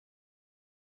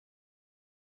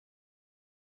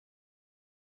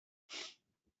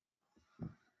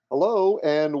Hello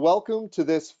and welcome to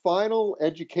this final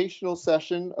educational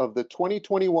session of the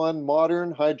 2021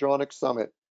 Modern Hydronics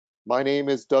Summit. My name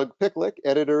is Doug Picklick,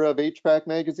 editor of HPAC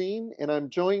Magazine, and I'm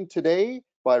joined today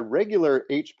by regular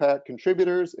HPAC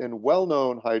contributors and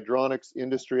well-known hydronics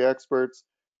industry experts,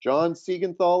 John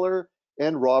Siegenthaler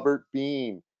and Robert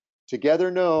Bean,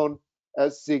 together known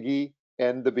as Siggy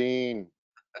and the Bean.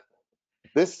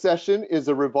 This session is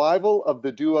a revival of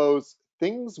the duo's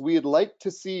Things We'd Like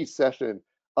to See session,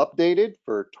 updated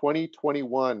for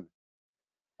 2021.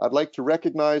 I'd like to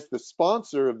recognize the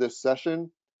sponsor of this session,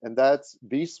 and that's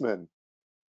Viessmann.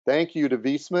 Thank you to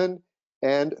Viessmann,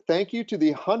 and thank you to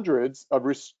the hundreds of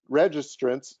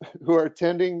registrants who are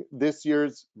attending this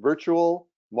year's virtual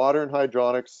Modern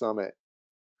Hydronics Summit.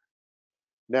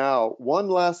 Now, one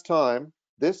last time,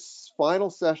 this final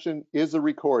session is a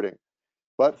recording,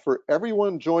 but for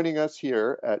everyone joining us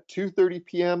here at 2:30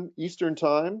 p.m. Eastern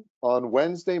Time on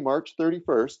Wednesday, March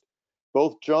 31st,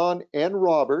 both John and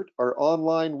Robert are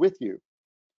online with you.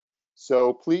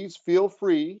 So please feel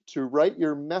free to write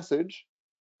your message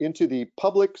into the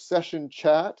public session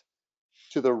chat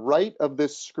to the right of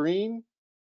this screen.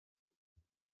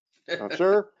 Not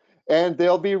sure. And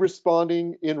they'll be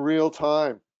responding in real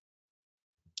time.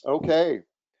 Okay,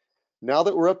 now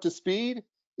that we're up to speed,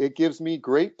 it gives me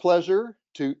great pleasure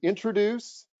to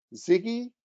introduce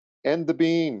Siggy and the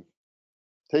Bean.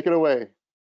 Take it away.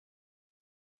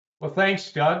 Well,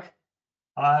 thanks, Doug.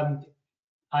 I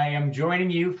am joining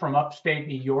you from upstate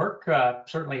New York,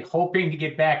 certainly hoping to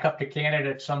get back up to Canada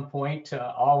at some point.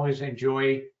 Always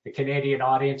enjoy the Canadian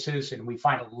audiences, and we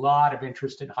find a lot of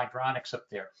interest in hydronics up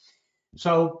there.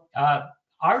 So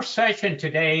our session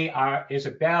today is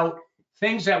about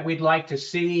things that we'd like to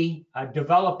see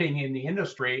developing in the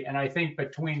industry. And I think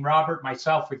between Robert and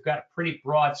myself, we've got a pretty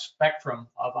broad spectrum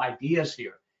of ideas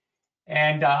here.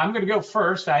 And I'm going to go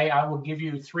first. I will give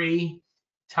you three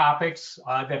topics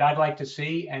that I'd like to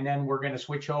see, and then we're going to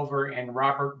switch over and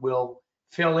Robert will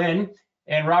fill in.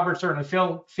 And Robert, certainly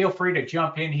feel free to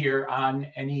jump in here on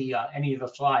any of the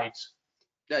slides.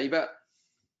 Yeah, you bet.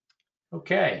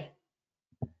 Okay.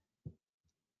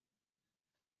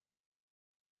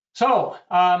 So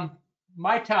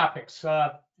my topics,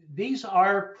 these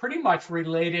are pretty much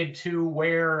related to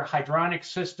where hydronic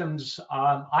systems,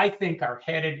 I think, are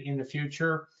headed in the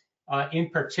future, in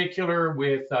particular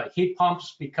with heat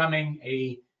pumps becoming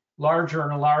a larger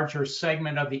and larger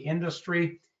segment of the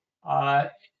industry.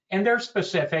 And they're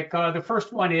specific. The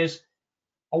first one is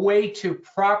a way to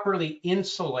properly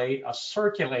insulate a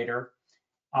circulator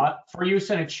for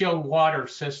use in a chilled water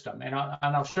system. And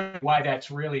I'll show you why that's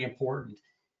really important.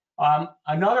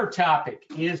 Another topic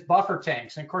is buffer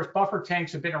tanks. And of course, buffer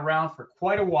tanks have been around for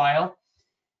quite a while,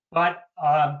 but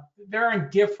they're in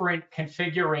different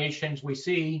configurations. We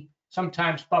see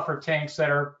sometimes buffer tanks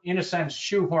that are, in a sense,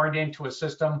 shoehorned into a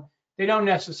system. They don't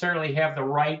necessarily have the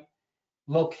right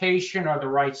location or the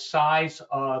right size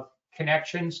of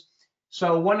connections.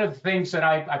 So one of the things that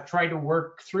I've tried to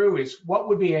work through is what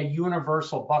would be a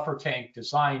universal buffer tank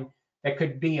design that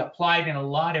could be applied in a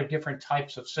lot of different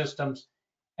types of systems.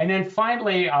 And then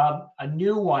finally, a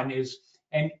new one is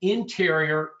an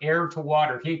interior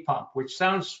air-to-water heat pump, which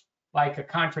sounds like a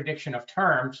contradiction of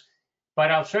terms,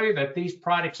 but I'll show you that these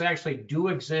products actually do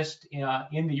exist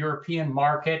in the European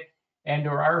market, and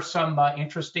there are some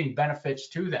interesting benefits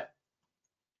to them.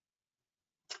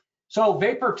 So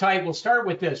vapor tight, we'll start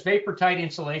with this, vapor tight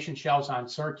insulation shells on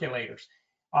circulators.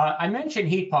 I mentioned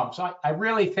heat pumps. I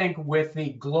really think with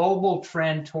the global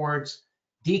trend towards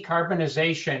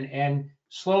decarbonization and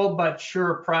slow but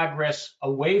sure progress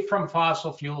away from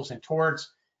fossil fuels and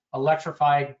towards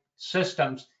electrified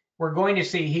systems, we're going to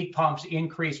see heat pumps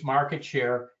increase market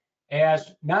share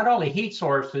as not only heat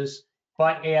sources,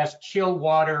 but as chilled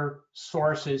water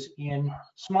sources in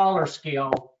smaller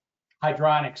scale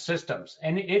hydronic systems.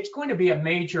 And it's going to be a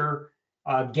major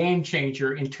game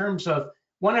changer in terms of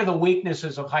one of the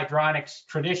weaknesses of hydronics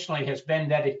traditionally has been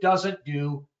that it doesn't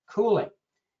do cooling.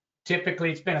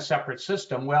 Typically, it's been a separate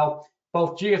system. Well,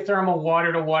 both geothermal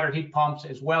water-to-water heat pumps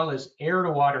as well as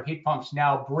air-to-water heat pumps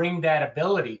now bring that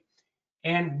ability.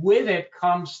 And with it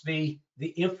comes the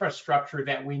infrastructure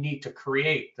that we need to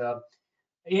create,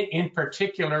 in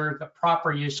particular, the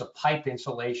proper use of pipe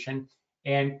insulation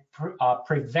and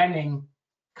preventing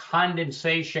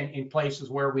condensation in places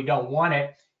where we don't want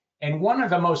it. And one of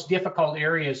the most difficult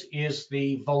areas is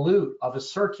the volute of a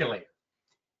circulator.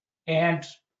 And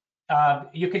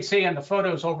you can see in the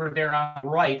photos over there on the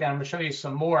right, and I'm going to show you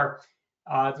some more.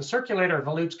 The circulator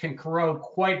volutes can corrode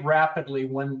quite rapidly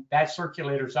when that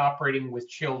circulator is operating with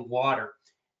chilled water.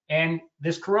 And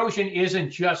this corrosion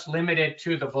isn't just limited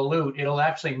to the volute. It'll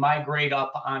actually migrate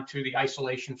up onto the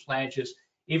isolation flanges,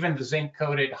 even the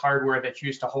zinc-coated hardware that's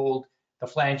used to hold the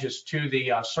flanges to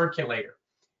the circulator.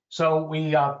 So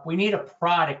we need a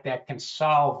product that can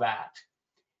solve that.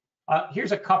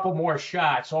 Here's a couple more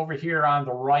shots. Over here on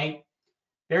the right,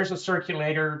 there's a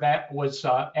circulator that was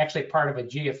actually part of a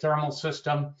geothermal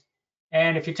system.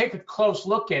 And if you take a close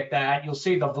look at that, you'll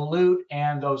see the volute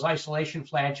and those isolation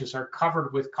flanges are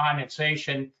covered with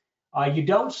condensation. You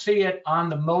don't see it on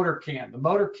the motor can. The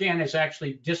motor can is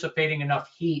actually dissipating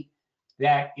enough heat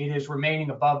that it is remaining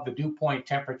above the dew point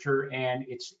temperature, and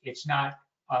it's not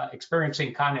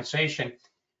experiencing condensation.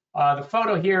 The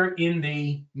photo here in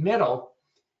the middle,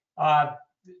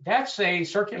 that's a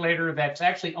circulator that's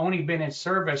actually only been in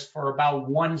service for about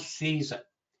 1 season.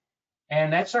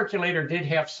 And that circulator did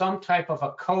have some type of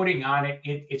a coating on it.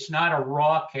 It's not a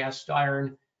raw cast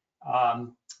iron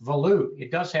volute.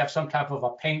 It does have some type of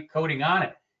a paint coating on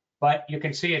it, but you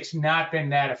can see it's not been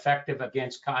that effective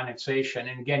against condensation.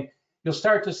 And again, you'll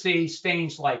start to see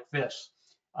stains like this.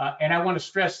 And I want to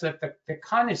stress that the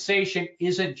condensation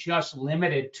isn't just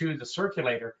limited to the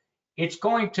circulator. It's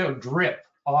going to drip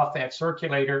off that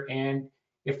circulator, and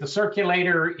if the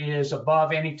circulator is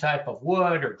above any type of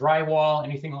wood or drywall,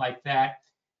 anything like that,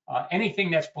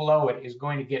 anything that's below it is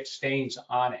going to get stains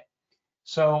on it.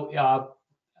 So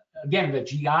again, the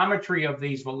geometry of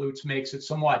these volutes makes it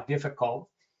somewhat difficult,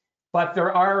 but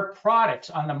there are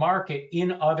products on the market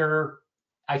in other,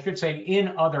 I should say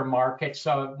in other markets,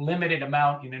 a limited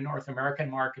amount in the North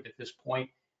American market at this point,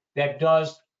 that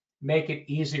does make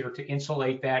it easier to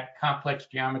insulate that complex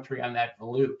geometry on that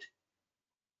volute.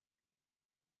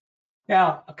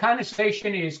 Now, a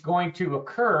condensation is going to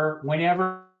occur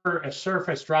whenever a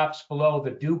surface drops below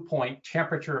the dew point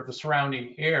temperature of the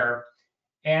surrounding air,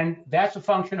 and that's a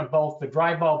function of both the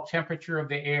dry bulb temperature of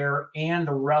the air and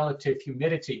the relative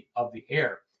humidity of the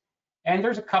air. And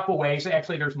there's a couple ways,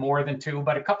 actually there's more than two,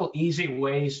 but a couple easy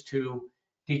ways to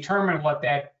determine what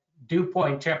that dew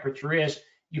point temperature is.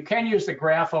 You can use the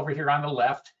graph over here on the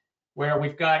left, where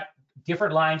we've got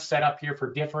different lines set up here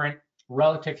for different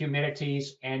relative humidities,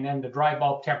 and then the dry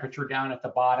bulb temperature down at the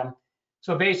bottom.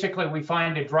 So basically we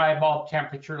find a dry bulb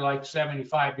temperature like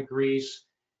 75 degrees.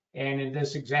 And in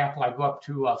this example, I go up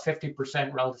to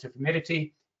 50% relative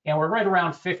humidity, and we're right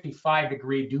around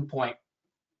 55-degree dew point.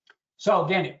 So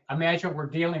again, imagine we're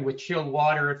dealing with chilled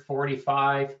water at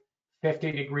 45,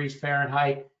 50 degrees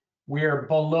Fahrenheit. We're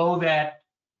below that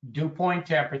dew point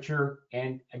temperature.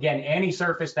 And again, any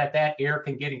surface that air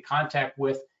can get in contact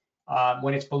with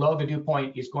when it's below the dew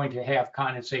point is going to have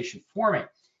condensation forming.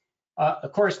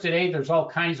 Of course, today there's all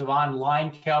kinds of online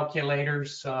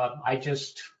calculators. I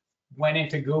just went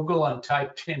into Google and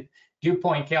typed in dew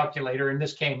point calculator, and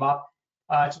this came up.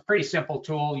 It's a pretty simple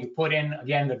tool. You put in,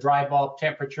 again, the dry bulb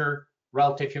temperature,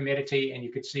 relative humidity, and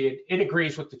you can see it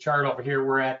agrees with the chart over here.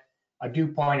 We're at a dew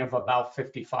point of about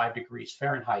 55 degrees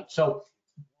Fahrenheit. So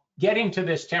getting to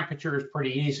this temperature is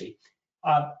pretty easy.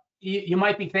 You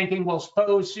might be thinking, well,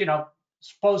 suppose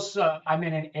I'm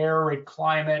in an arid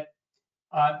climate.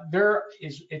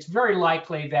 It's very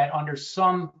likely that under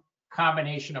some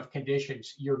combination of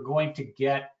conditions, you're going to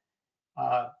get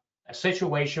a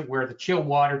situation where the chill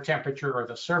water temperature or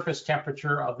the surface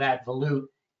temperature of that volute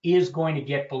is going to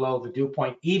get below the dew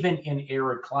point, even in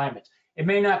arid climates. It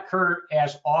may not occur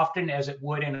as often as it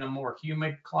would in a more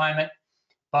humid climate,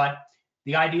 but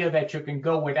the idea that you can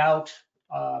go without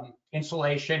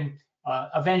insulation,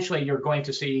 eventually you're going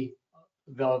to see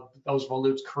those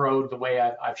volutes corrode the way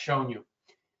I've shown you.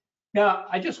 Now,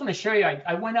 I just want to show you,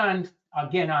 I went on,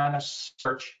 again, on a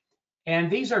search,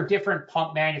 and these are different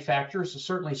pump manufacturers. So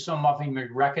certainly some of them you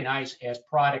recognize as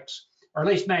products, or at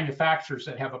least manufacturers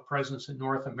that have a presence in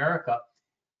North America.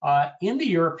 In the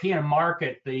European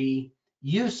market, the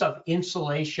use of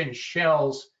insulation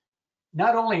shells,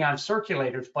 not only on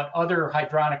circulators, but other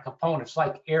hydronic components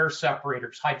like air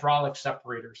separators, hydraulic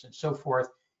separators, and so forth,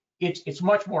 it's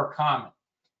much more common.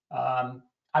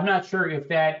 I'm not sure if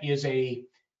that is a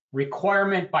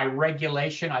requirement by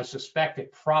regulation. I suspect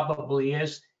it probably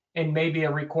is, and maybe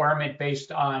a requirement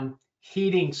based on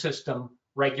heating system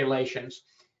regulations.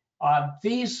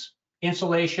 These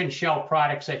insulation shell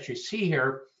products that you see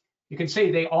here, you can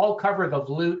see they all cover the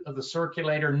volute of the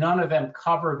circulator. None of them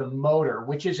cover the motor,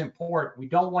 which is important. We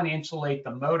don't want to insulate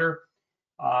the motor.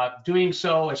 Doing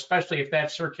so, especially if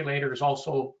that circulator is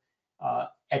also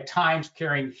at times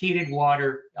carrying heated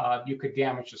water, you could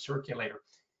damage the circulator.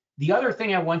 The other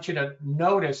thing I want you to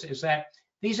notice is that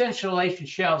these insulation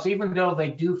shells, even though they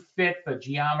do fit the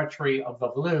geometry of the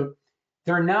volute,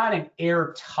 they're not an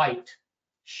airtight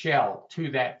shell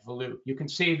to that volute. You can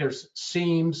see there's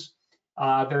seams.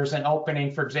 There's an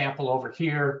opening, for example, over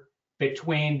here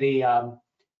between the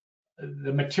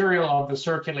material of the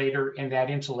circulator and that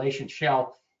insulation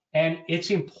shell. And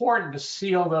it's important to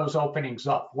seal those openings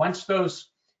up. Once those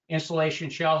insulation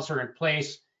shells are in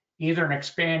place, either an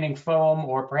expanding foam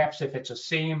or perhaps if it's a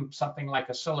seam, something like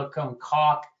a silicone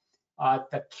caulk,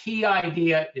 the key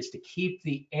idea is to keep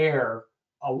the air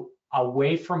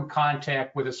away from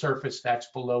contact with a surface that's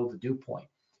below the dew point.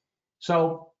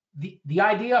 So the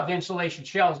idea of insulation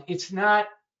shells, it's not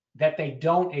that they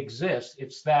don't exist,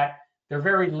 it's that they're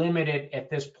very limited at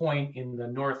this point in the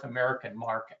North American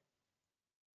market.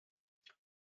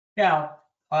 Now,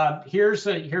 here's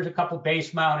a couple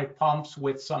base mounted pumps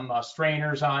with some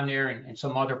strainers on there and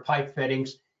some other pipe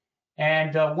fittings.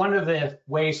 And one of the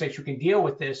ways that you can deal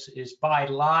with this is buy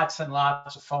lots and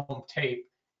lots of foam tape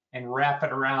and wrap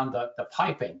it around the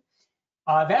piping.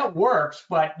 That works,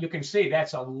 but you can see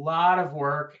that's a lot of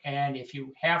work. And if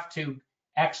you have to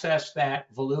access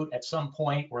that volute at some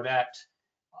point or that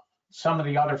some of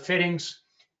the other fittings,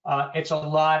 it's a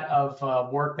lot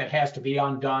of work that has to be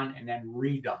undone and then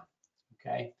redone,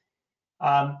 okay?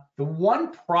 The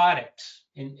one product,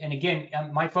 and again,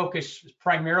 my focus is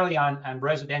primarily on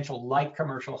residential light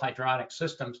commercial hydronic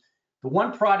systems. The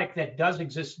one product that does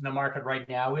exist in the market right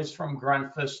now is from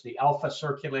Grundfos. The Alpha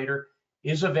circulator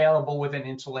is available with an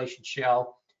insulation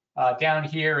shell. Down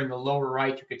here in the lower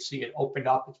right, you can see it opened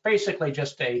up. It's basically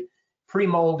just a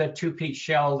pre-molded two-piece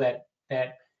shell that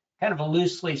kind of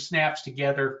loosely snaps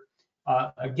together.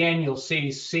 Again, you'll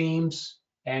see seams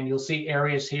and you'll see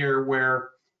areas here where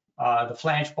the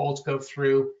flange bolts go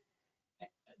through.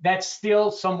 That's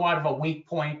still somewhat of a weak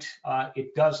point.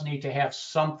 It does need to have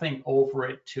something over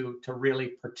it to really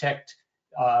protect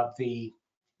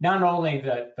not only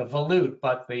the volute,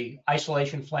 but the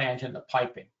isolation flange and the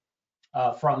piping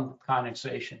from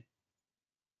condensation.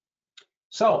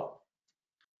 So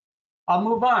I'll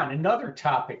move on. Another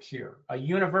topic here, a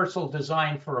universal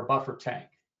design for a buffer tank.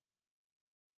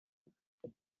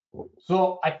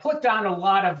 So I put down a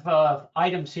lot of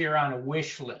items here on a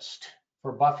wish list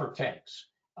for buffer tanks.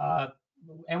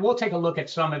 And we'll take a look at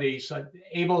some of these,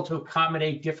 able to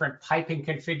accommodate different piping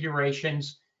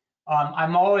configurations.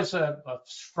 I'm always a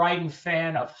strident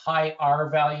fan of high R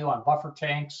value on buffer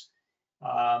tanks.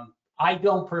 I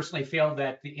don't personally feel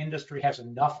that the industry has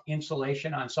enough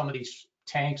insulation on some of these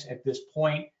tanks at this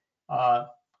point.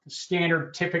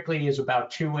 Standard typically is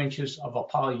about 2 inches of a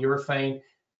polyurethane.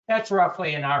 That's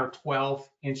roughly an R12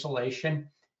 insulation.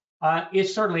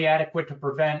 It's certainly adequate to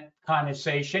prevent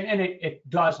condensation, and it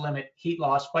does limit heat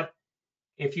loss. But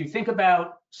if you think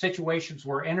about situations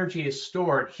where energy is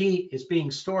stored, heat is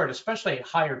being stored, especially at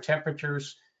higher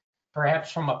temperatures,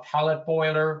 perhaps from a pellet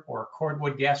boiler or a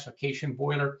cordwood gasification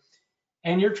boiler,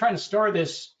 and you're trying to store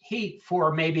this heat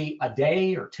for maybe a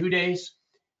day or 2 days,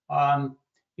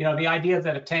 you know, the idea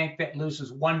that a tank that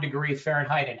loses 1 degree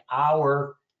Fahrenheit an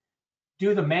hour,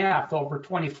 do the math over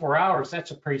 24 hours, that's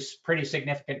a pretty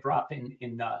significant drop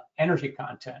in energy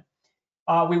content.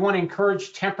 We want to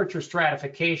encourage temperature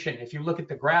stratification. If you look at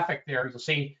the graphic there, you'll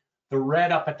see the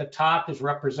red up at the top is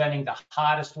representing the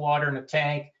hottest water in the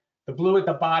tank. The blue at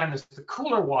the bottom is the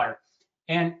cooler water.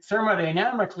 And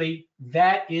thermodynamically,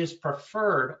 that is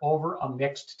preferred over a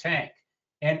mixed tank.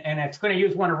 And it's going to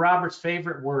use one of Robert's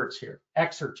favorite words here,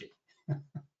 exergy.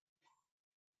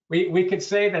 We could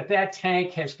say that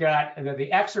tank has got, the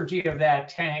exergy of that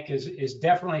tank is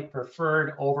definitely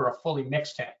preferred over a fully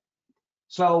mixed tank.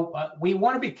 So we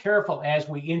want to be careful as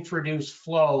we introduce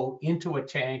flow into a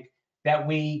tank that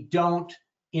we don't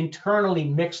internally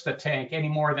mix the tank any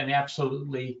more than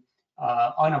absolutely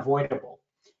unavoidable.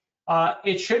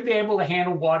 It should be able to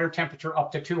handle water temperature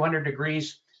up to 200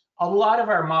 degrees. A lot of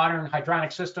our modern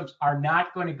hydronic systems are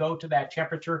not going to go to that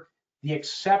temperature. The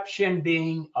exception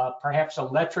being perhaps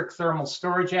electric thermal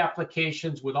storage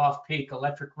applications with off-peak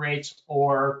electric rates,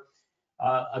 or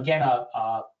again,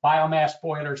 biomass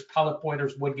boilers, pellet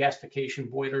boilers, wood gasification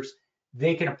boilers.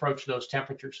 They can approach those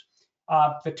temperatures.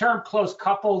 The term close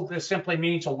coupled, this simply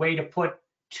means a way to put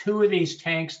 2 of these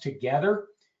tanks together.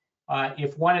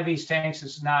 If one of these tanks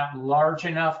is not large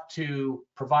enough to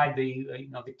provide the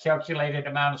calculated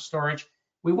amount of storage,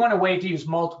 we want a way to use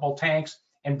multiple tanks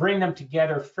and bring them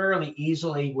together fairly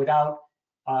easily without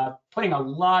putting a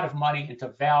lot of money into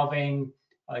valving,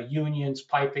 unions,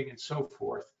 piping, and so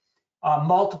forth.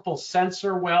 Multiple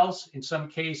sensor wells, in some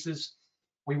cases,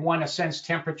 we want to sense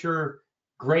temperature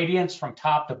gradients from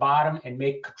top to bottom and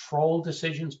make control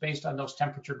decisions based on those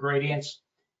temperature gradients.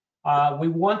 We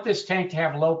want this tank to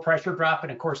have low pressure drop,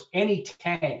 and of course, any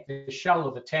tank, the shell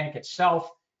of the tank itself,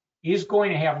 is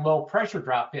going to have low pressure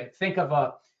drop. Think of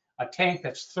a tank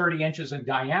that's 30 inches in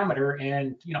diameter,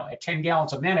 and at 10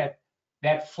 gallons a minute,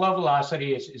 that flow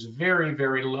velocity is very,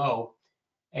 very low,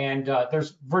 and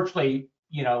there's virtually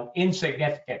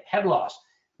insignificant head loss.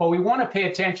 But we want to pay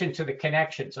attention to the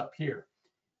connections up here.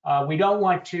 We don't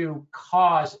want to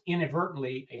cause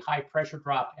inadvertently a high pressure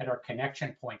drop at our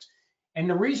connection points. And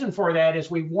the reason for that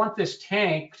is we want this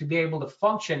tank to be able to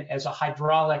function as a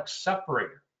hydraulic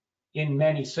separator in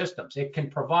many systems. It can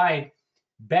provide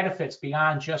benefits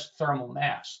beyond just thermal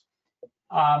mass.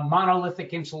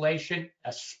 Monolithic insulation,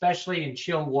 especially in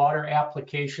chilled water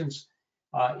applications,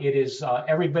 it is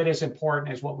every bit as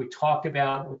important as what we talked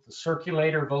about with the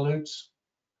circulator volutes.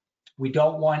 We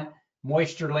don't want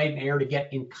moisture-laden air to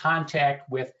get in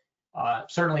contact with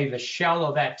certainly the shell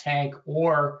of that tank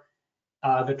or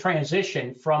the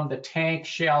transition from the tank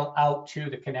shell out to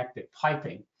the connected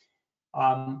piping.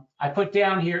 I put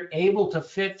down here, able to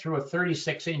fit through a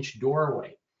 36-inch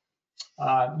doorway.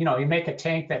 You make a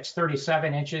tank that's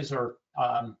 37 inches or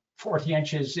 40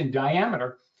 inches in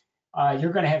diameter,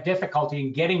 you're going to have difficulty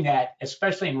in getting that,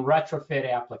 especially in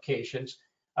retrofit applications.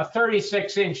 A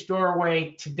 36-inch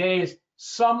doorway today is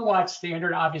somewhat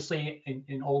standard. Obviously,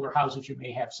 in older houses, you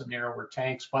may have some narrower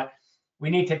tanks, but we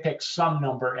need to pick some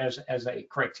number as a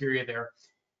criteria there.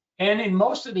 And in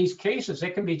most of these cases,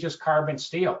 it can be just carbon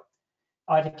steel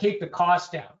to keep the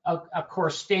cost down. Of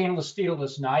course, stainless steel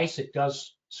is nice. It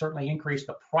does certainly increase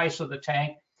the price of the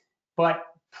tank, but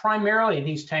primarily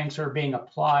these tanks are being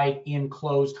applied in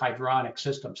closed hydronic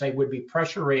systems. They would be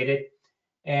pressure rated.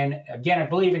 And again, I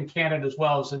believe in Canada as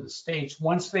well as in the States,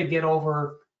 once they get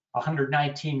over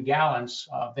 119 gallons,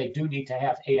 they do need to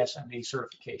have ASME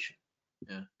certification.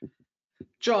 Yeah.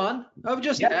 John, I would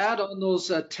just add on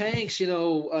those tanks,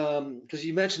 because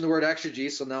you mentioned the word exergy,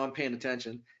 so now I'm paying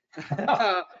attention.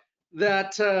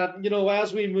 That,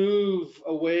 as we move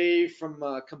away from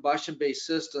combustion-based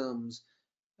systems,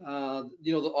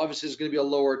 obviously there's going to be a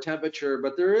lower temperature,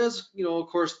 but there is, of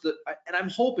course, and I'm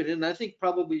hoping, and I think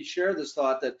probably share this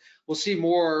thought, that we'll see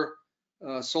more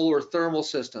solar thermal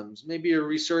systems, maybe a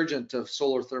resurgent of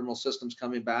solar thermal systems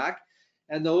coming back.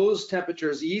 And those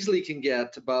temperatures easily can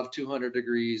get above 200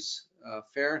 degrees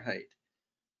Fahrenheit.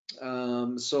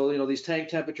 So, these tank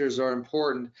temperatures are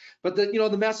important. But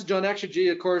the message on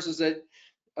exergy, of course, is that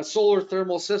a solar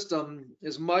thermal system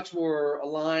is much more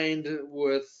aligned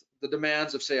with the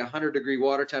demands of, say, 100-degree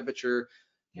water temperature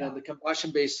and the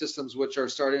combustion-based systems, which are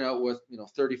starting out with,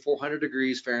 3,400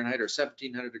 degrees Fahrenheit or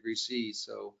 1,700 degrees C.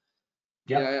 So,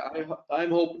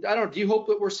 I'm hoping. I don't know. Do you hope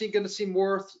that we're going to see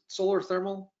more solar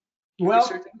thermal? Well,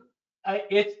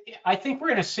 I think we're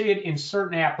going to see it in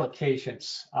certain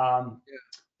applications.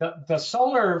 The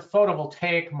solar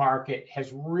photovoltaic market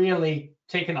has really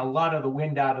taken a lot of the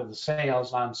wind out of the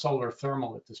sails on solar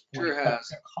thermal at this point. Sure has.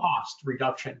 The cost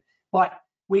reduction, but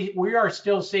we are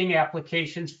still seeing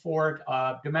applications for it.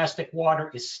 Domestic water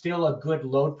is still a good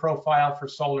load profile for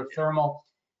solar thermal.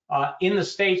 In the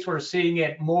States, we're seeing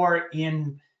it more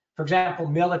in, for example,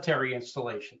 military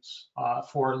installations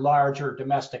for larger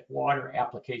domestic water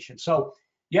applications. So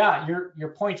yeah, your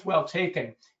point's well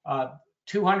taken.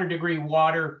 200-degree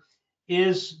water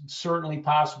is certainly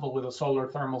possible with a solar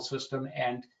thermal system.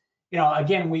 And,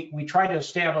 again, we try to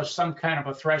establish some kind of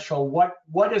a threshold.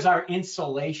 What is our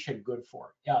insulation good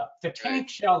for? The tank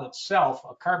shell itself,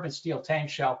 a carbon steel tank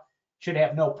shell, should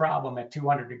have no problem at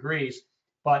 200 degrees.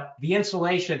 But the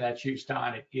insulation that's used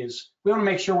on it is, we want to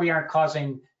make sure we aren't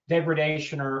causing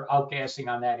degradation or outgassing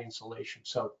on that insulation.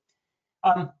 So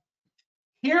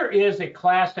here is a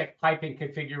classic piping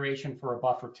configuration for a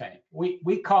buffer tank.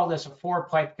 We call this a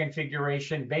 4-pipe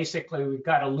configuration. Basically, we've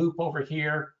got a loop over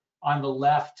here on the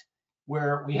left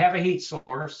where we have a heat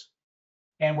source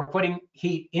and we're putting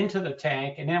heat into the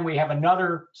tank. And then we have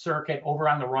another circuit over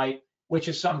on the right, which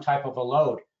is some type of a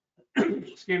load.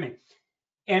 Excuse me.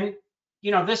 And,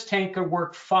 this tank could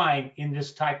work fine in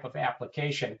this type of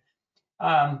application.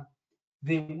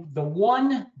 The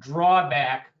one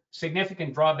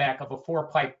significant drawback of a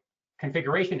 4-pipe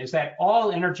configuration is that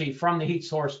all energy from the heat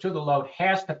source to the load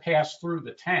has to pass through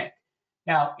the tank.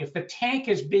 Now, if the tank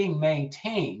is being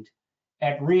maintained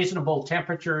at reasonable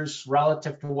temperatures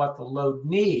relative to what the load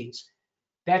needs,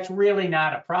 that's really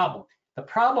not a problem. The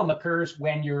problem occurs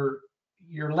when you're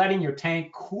letting your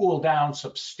tank cool down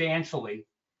substantially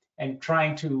and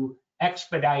trying to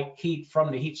expedite heat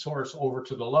from the heat source over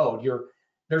to the load.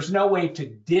 There's no way to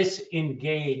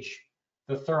disengage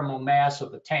the thermal mass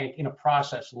of the tank in a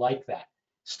process like that.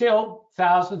 Still,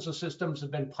 thousands of systems have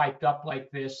been piped up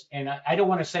like this, and I don't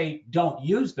want to say don't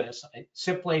use this, it's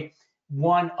simply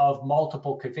one of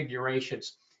multiple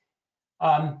configurations.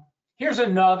 Here's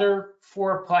another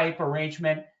 4-pipe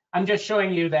arrangement. I'm just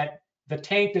showing you that the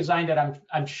tank design that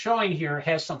I'm showing here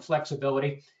has some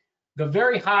flexibility. The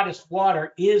very hottest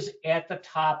water is at the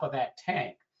top of that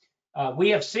tank.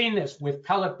 We have seen this with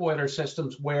pellet boiler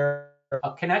systems where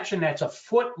a connection that's a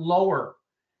foot lower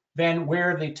than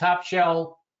where the top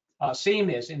shell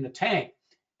seam is in the tank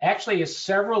actually is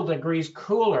several degrees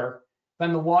cooler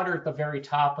than the water at the very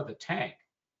top of the tank.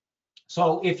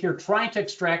 So if you're trying to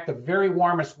extract the very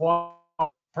warmest water,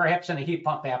 perhaps in a heat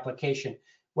pump application,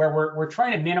 where we're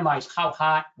trying to minimize how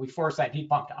hot we force that heat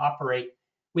pump to operate,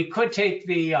 we could take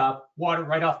the water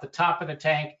right off the top of the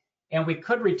tank and we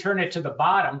could return it to the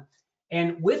bottom.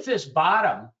 And with this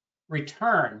bottom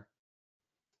return,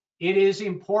 it is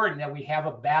important that we have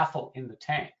a baffle in the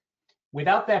tank.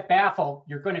 Without that baffle,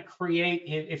 you're going to create,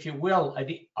 if you will,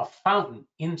 a fountain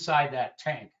inside that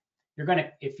tank. You're going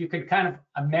to, if you could kind of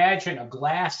imagine a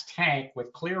glass tank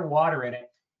with clear water in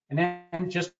it, and then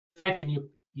just you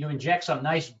inject some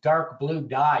nice dark blue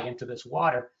dye into this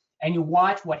water, and you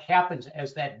watch what happens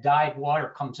as that dyed water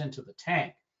comes into the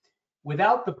tank.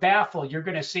 Without the baffle, you're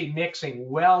going to see mixing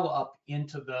well up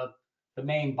into the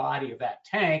main body of that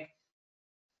tank,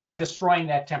 destroying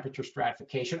that temperature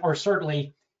stratification, or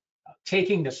certainly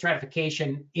taking the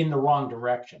stratification in the wrong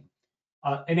direction.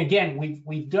 And again,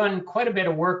 we've done quite a bit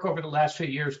of work over the last few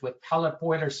years with pellet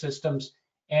boiler systems,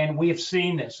 and we have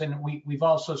seen this. And we've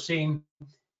also seen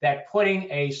that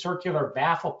putting a circular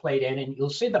baffle plate in, and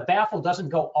you'll see the baffle doesn't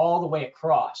go all the way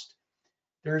across.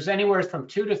 There's anywhere from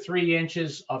 2 to 3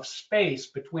 inches of space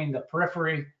between the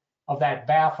periphery of that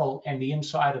baffle and the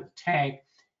inside of the tank.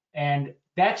 And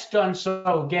that's done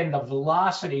so, again, the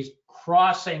velocities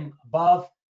crossing above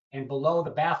and below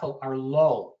the baffle are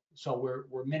low. So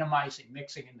we're minimizing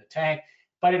mixing in the tank,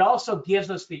 but it also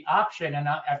gives us the option, and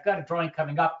I've got a drawing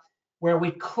coming up, where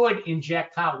we could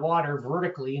inject hot water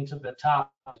vertically into the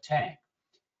top of the tank.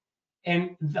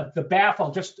 And the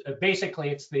baffle, just basically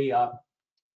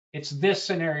it's this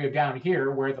scenario down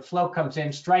here where the flow comes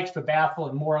in, strikes the baffle,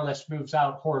 and more or less moves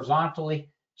out horizontally,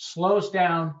 slows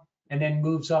down, and then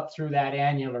moves up through that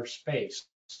annular space.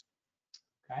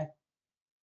 Okay.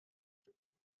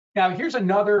 Now here's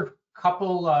another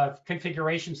couple of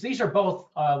configurations. These are both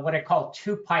what I call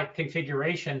 2-pipe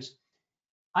configurations.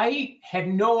 I had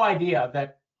no idea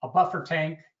that a buffer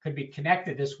tank could be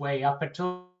connected this way up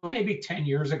until maybe 10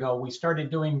 years ago. We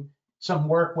started doing some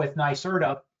work with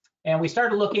NYSERDA, and we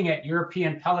started looking at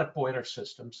European pellet boiler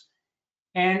systems.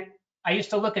 And I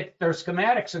used to look at their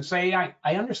schematics and say,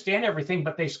 I understand everything,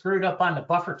 but they screwed up on the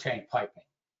buffer tank piping.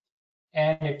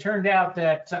 And it turned out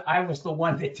that I was the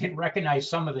one that didn't recognize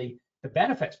some of the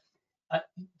benefits.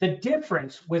 The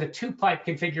difference with a 2-pipe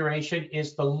configuration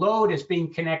is the load is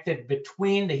being connected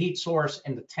between the heat source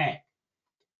and the tank.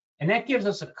 And that gives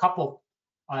us a couple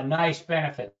nice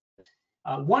benefits.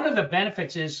 One of the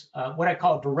benefits is what I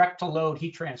call direct to load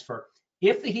heat transfer.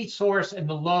 If the heat source and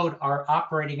the load are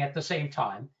operating at the same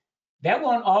time, that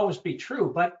won't always be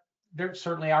true, but there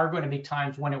certainly are going to be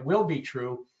times when it will be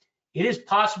true. It is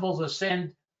possible to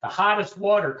send the hottest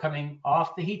water coming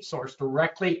off the heat source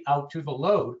directly out to the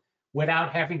load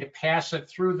without having to pass it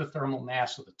through the thermal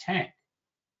mass of the tank.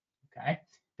 Okay,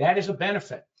 that is a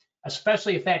benefit,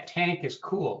 especially if that tank is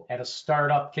cool at a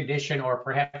startup condition or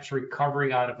perhaps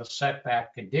recovery out of a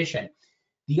setback condition.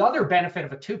 The other benefit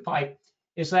of a 2-pipe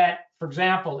is that, for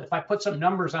example, if I put some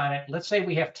numbers on it, let's say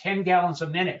we have 10 gallons a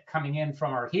minute coming in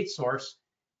from our heat source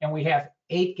and we have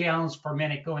 8 gallons per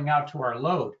minute going out to our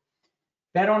load.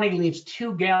 That only leaves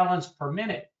 2 gallons per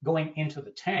minute going into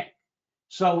the tank.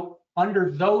 So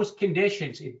under those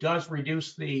conditions, it does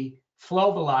reduce the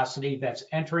flow velocity that's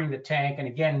entering the tank, and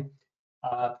again,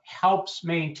 helps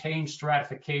maintain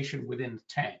stratification within the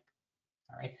tank.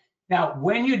 All right. Now,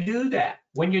 when you do that,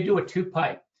 when you do a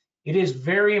 2-pipe, it is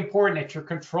very important that you're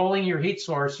controlling your heat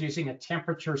source using a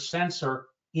temperature sensor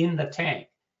in the tank,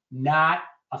 not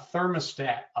a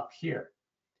thermostat up here.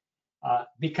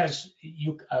 Because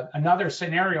another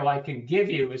scenario I can give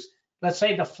you is, let's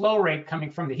say the flow rate coming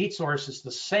from the heat source is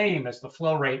the same as the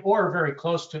flow rate or very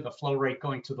close to the flow rate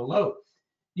going to the load.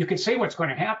 You can see what's going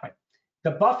to happen.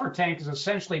 The buffer tank is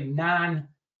essentially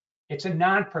it's a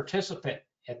non-participant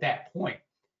at that point.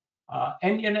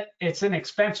 And it's an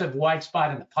expensive wide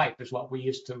spot in the pipe is what we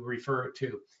used to refer it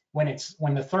to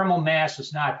when the thermal mass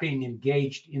is not being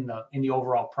engaged in the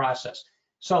overall process.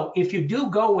 So if you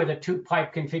do go with a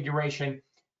 2-pipe configuration,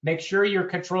 make sure you're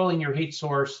controlling your heat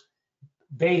source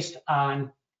based on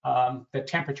the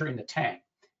temperature in the tank.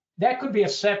 That could be a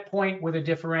set point with a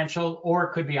differential, or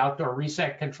it could be outdoor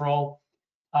reset control.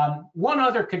 One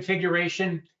other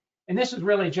configuration, and this is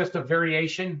really just a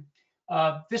variation,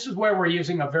 this is where we're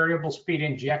using a variable speed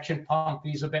injection pump.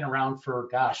 These have been around for,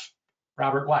 gosh,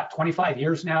 Robert, what, 25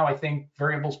 years now, I think,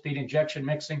 variable speed injection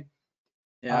mixing.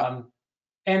 Yeah.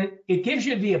 And it gives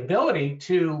you the ability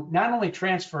to not only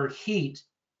transfer heat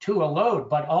to a load,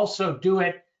 but also do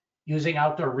it using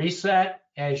outdoor reset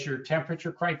as your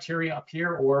temperature criteria up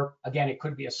here, or again, it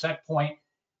could be a set point.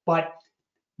 But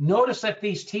notice that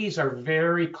these T's are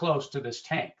very close to this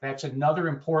tank. That's another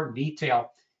important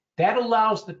detail. That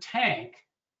allows the tank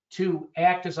to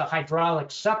act as a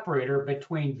hydraulic separator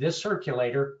between this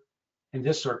circulator and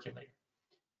this circulator.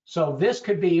 So this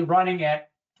could be running at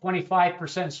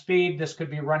 25% speed. This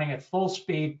could be running at full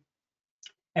speed.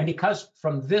 And because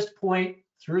from this point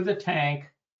through the tank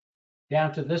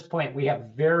down to this point, we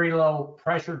have very low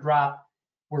pressure drop,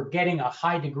 we're getting a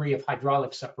high degree of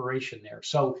hydraulic separation there.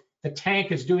 So the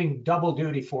tank is doing double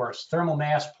duty for us, thermal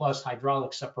mass plus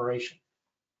hydraulic separation.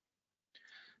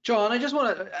 John, I just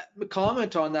want to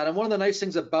comment on that. And one of the nice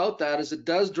things about that is it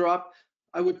does drop,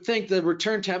 I would think, the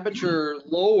return temperature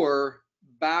lower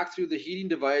back through the heating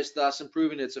device, thus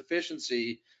improving its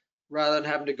efficiency rather than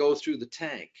having to go through the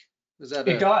tank. Is that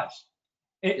it does.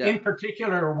 Yeah. In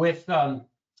particular with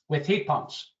heat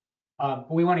pumps.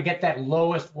 We want to get that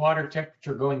lowest water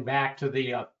temperature going back to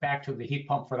the heat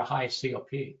pump for the highest COP.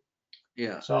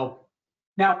 Yeah. So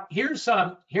now here's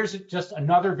just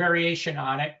another variation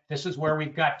on it. This is where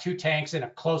we've got two tanks in a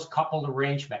close coupled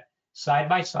arrangement side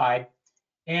by side.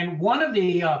 And one of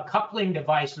the coupling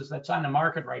devices that's on the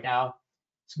market right now,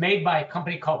 it's made by a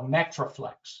company called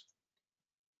Metroflex.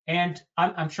 And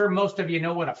I'm sure most of you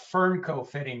know what a Fernco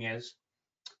fitting is.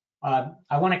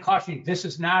 I want to caution you, this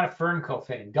is not a Fernco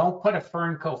fitting. Don't put a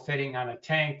Fernco fitting on a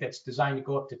tank that's designed to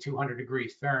go up to 200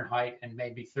 degrees Fahrenheit and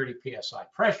maybe 30 PSI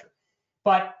pressure.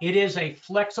 But it is a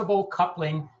flexible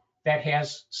coupling that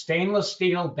has stainless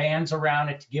steel bands around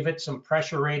it to give it some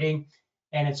pressure rating.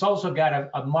 And it's also got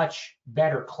a much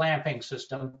better clamping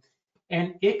system.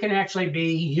 And it can actually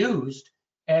be used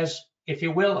as, if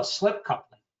you will, a slip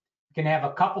coupling. You can have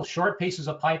a couple short pieces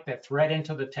of pipe that thread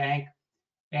into the tank.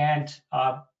 And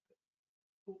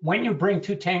when you bring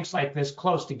two tanks like this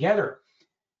close together,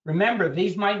 remember,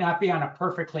 these might not be on a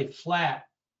perfectly flat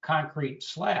concrete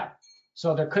slab.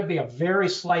 So there could be a very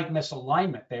slight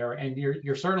misalignment there, and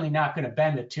you're certainly not going to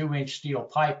bend a 2-inch steel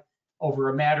pipe over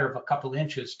a matter of a couple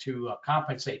inches to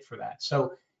compensate for that.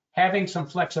 So having some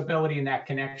flexibility in that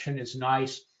connection is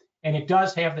nice, and it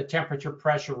does have the temperature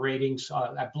pressure ratings.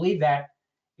 I believe that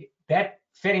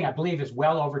fitting, I believe, is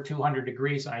well over 200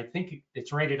 degrees, and I think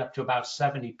it's rated up to about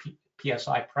 70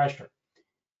 PSI pressure.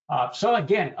 So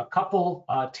again, a couple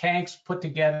tanks put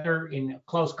together in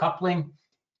close coupling.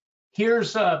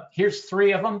 Here's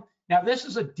 3 of them. Now this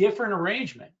is a different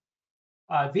arrangement.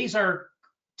 These are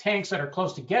tanks that are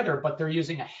close together, but they're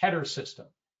using a header system.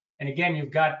 And again,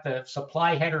 you've got the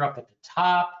supply header up at the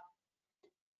top,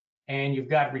 and you've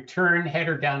got return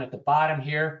header down at the bottom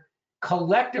here.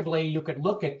 Collectively, you could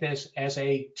look at this as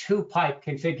a 2-pipe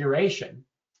configuration.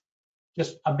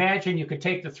 Just imagine you could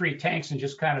take the 3 tanks and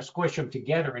just kind of squish them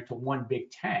together into one big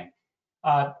tank.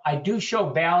 I do show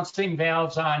balancing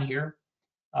valves on here.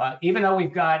 Even though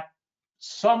we've got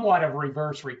somewhat of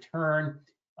reverse return,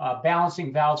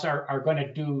 balancing valves are going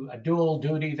to do a dual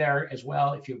duty there as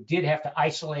well. If you did have to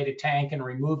isolate a tank and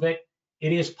remove it,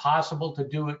 it is possible to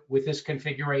do it with this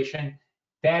configuration.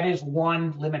 That is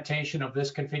one limitation of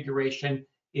this configuration.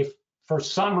 If for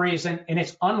some reason, and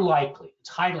it's unlikely, it's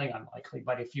highly unlikely,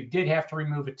 but if you did have to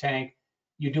remove a tank,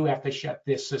 you do have to shut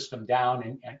this system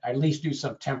down and at least do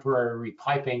some temporary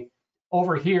repiping.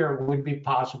 Over here, it would be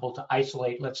possible to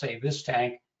isolate, let's say, this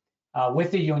tank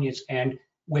with the unions, and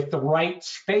with the right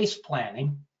space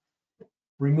planning,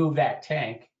 remove that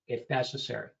tank if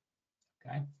necessary.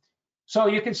 Okay. So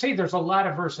you can see there's a lot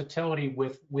of versatility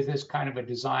with this kind of a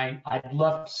design. I'd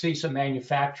love to see some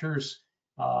manufacturers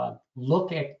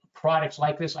look at products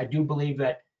like this. I do believe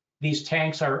that these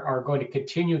tanks are going to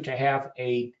continue to have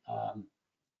a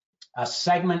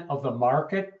segment of the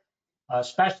market,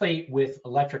 especially with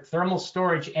electric thermal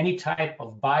storage, any type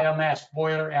of biomass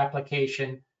boiler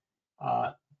application,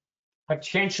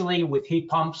 potentially with heat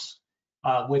pumps,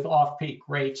 with off-peak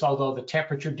rates, although the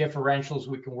temperature differentials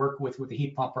we can work with the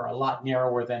heat pump are a lot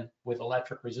narrower than with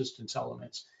electric resistance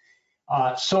elements.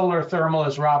 Solar thermal,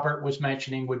 as Robert was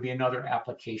mentioning, would be another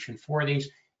application for these.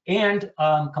 And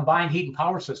combined heat and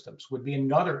power systems would be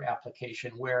another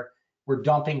application where we're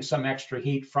dumping some extra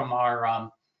heat from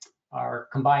our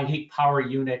combined heat power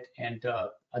unit. And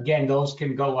again, those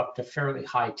can go up to fairly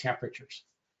high temperatures.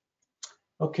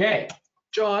 Okay,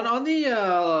 John, on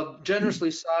the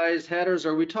generously sized headers,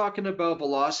 are we talking about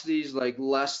velocities like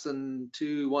less than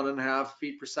 1.5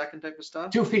 feet per second type of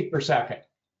stuff? 2 feet per second.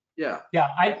 Yeah. Yeah,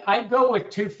 I'd go with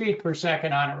 2 feet per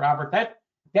second on it, Robert.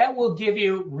 That will give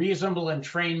you reasonable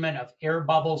entrainment of air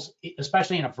bubbles,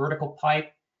 especially in a vertical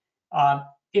pipe.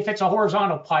 If it's a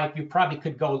horizontal pipe, you probably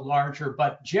could go larger,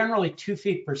 but generally 2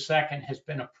 feet per second has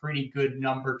been a pretty good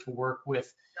number to work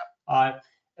with.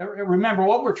 Remember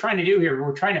what we're trying to do here,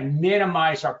 we're trying to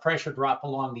minimize our pressure drop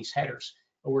along these headers.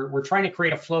 We're trying to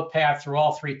create a flow path through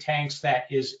all three tanks that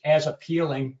is as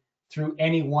appealing through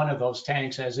any one of those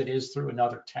tanks as it is through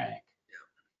another tank.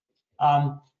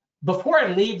 Before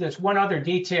I leave this, one other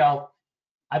detail,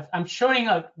 I'm showing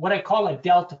what I call a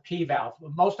delta P valve.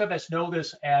 Most of us know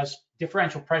this as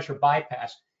differential pressure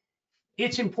bypass.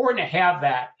 It's important to have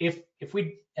that if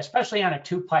we, especially on a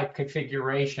two-pipe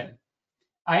configuration.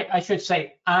 I should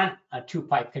say on a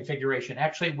two-pipe configuration.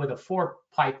 Actually, with a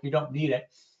four-pipe, you don't need it.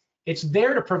 It's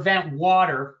there to prevent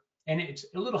water, and it's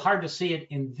a little hard to see it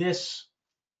in this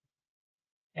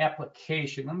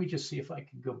application. Let me just see if I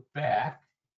can go back.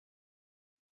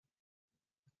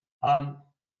 Here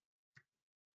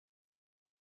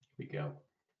we go.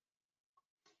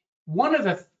 One of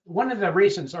the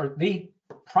reasons, or the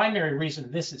primary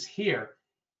reason this is here,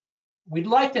 we'd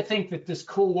like to think that this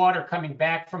cool water coming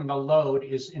back from the load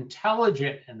is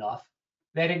intelligent enough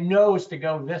that it knows to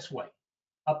go this way,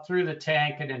 up through the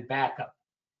tank and then back up.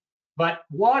 But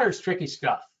water's tricky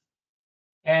stuff.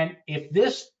 And if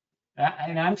this,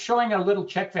 and I'm showing a little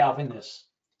check valve in this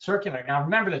circulator. Now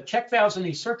remember, the check valves in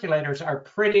these circulators are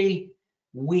pretty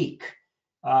weak.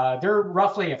 They're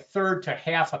roughly 1/3 to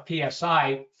 1/2 a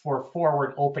PSI for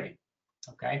forward opening,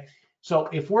 okay? So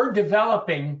if we're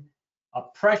developing a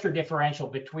pressure differential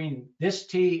between this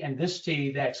T and this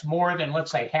T that's more than, let's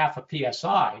say, 1/2 a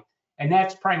PSI, and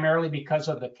that's primarily because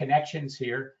of the connections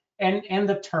here and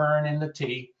the turn and the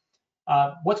T,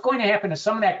 what's going to happen is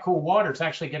some of that cool water is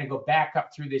actually going to go back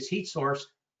up through this heat source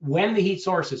when the heat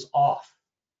source is off.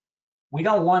 We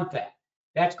don't want that.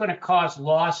 That's going to cause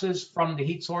losses from the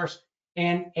heat source.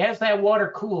 And as that water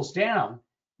cools down,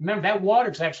 remember that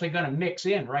water is actually going to mix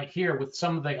in right here with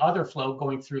some of the other flow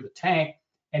going through the tank.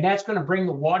 And that's going to bring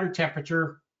the water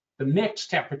temperature, the mix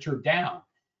temperature down.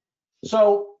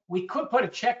 So we could put a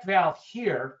check valve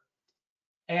here.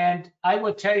 And I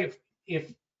would tell you,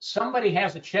 if somebody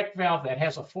has a check valve that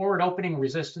has a forward opening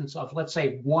resistance of, let's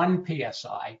say, 1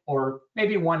 PSI or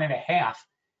maybe 1.5,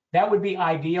 that would be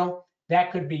ideal.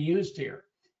 That could be used here.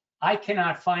 I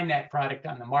cannot find that product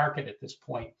on the market at this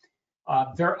point.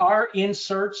 There are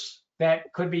inserts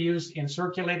that could be used in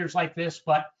circulators like this,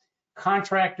 but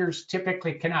contractors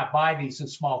typically cannot buy these in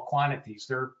small quantities.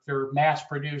 They're mass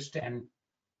produced and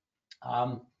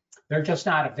they're just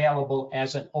not available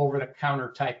as an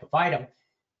over-the-counter type of item.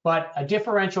 But a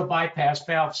differential bypass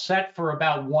valve set for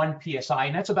about 1 PSI,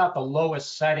 and that's about the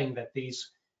lowest setting that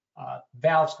these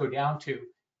valves go down to,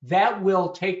 that will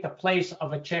take the place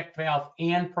of a check valve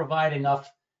and provide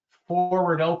enough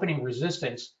forward opening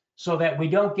resistance so that we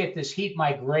don't get this heat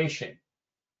migration.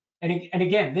 And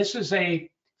again, this is a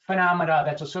phenomena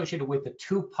that's associated with the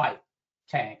two-pipe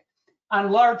tank.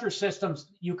 On larger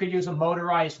systems, you could use a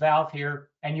motorized valve here,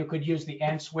 and you could use the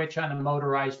end switch on a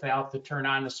motorized valve to turn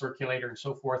on the circulator and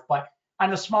so forth. But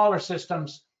on the smaller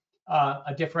systems,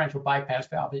 a differential bypass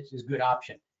valve is a good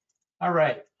option. All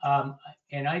right,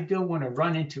 and I don't want to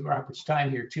run into Robert's time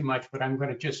here too much, but I'm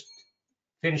going to just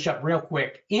finish up real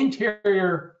quick.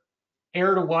 Interior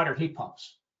air-to-water heat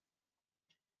pumps.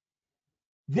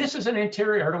 This is an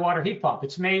interior air-to-water heat pump.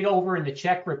 It's made over in the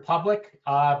Czech Republic.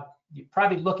 You're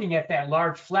probably looking at that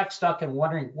large flex duct and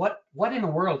wondering, what in the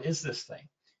world is this thing?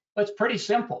 But it's pretty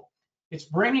simple. It's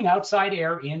bringing outside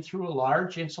air in through a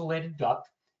large insulated duct.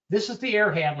 This is the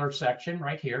air handler section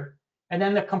right here. And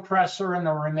then the compressor and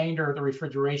the remainder of the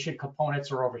refrigeration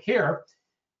components are over here.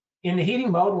 In the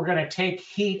heating mode, we're going to take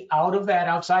heat out of that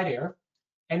outside air,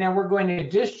 and then we're going to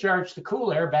discharge the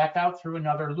cool air back out through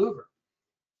another louver.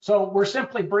 So we're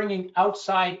simply bringing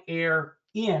outside air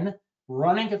in,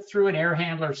 running it through an air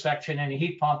handler section and a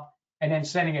heat pump, and then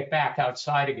sending it back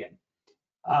outside again.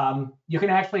 You can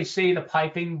actually see the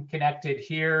piping connected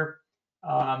here.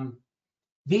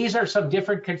 These are some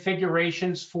different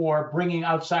configurations for bringing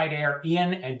outside air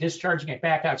in and discharging it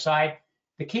back outside.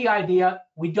 The key idea,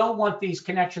 we don't want these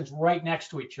connections right next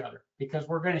to each other because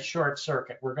we're going to short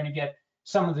circuit. We're going to get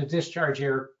some of the discharge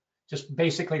air just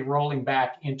basically rolling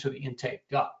back into the intake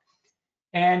duct.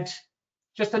 And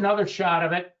just another shot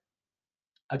of it.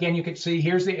 Again, you can see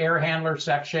here's the air handler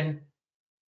section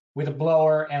with a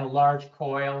blower and a large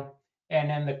coil. and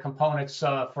then the components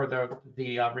for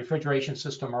the refrigeration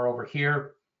system are over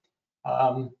here.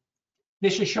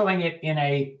 This is showing it in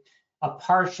a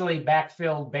partially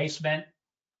backfilled basement,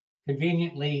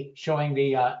 conveniently showing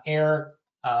the air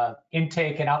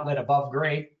intake and outlet above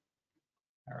grade.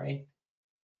 All right.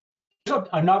 So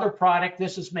another product,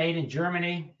 this is made in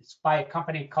Germany. It's by a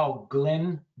company called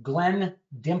Glen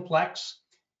Dimplex.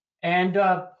 And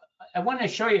I want to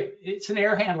show you, it's an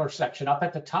air handler section up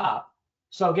at the top.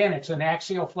 So again, it's an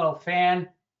axial flow fan.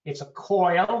 It's a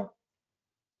coil.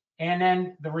 And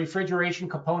then the refrigeration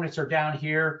components are down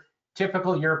here.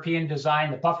 Typical European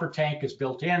design. The buffer tank is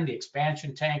built in. The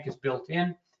expansion tank is built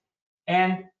in.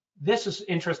 And this is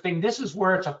interesting. This is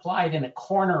where it's applied in a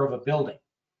corner of a building.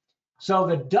 So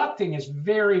the ducting is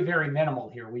very, very minimal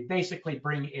here. We basically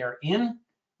bring air in,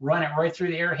 run it right through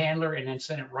the air handler, and then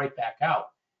send it right back out.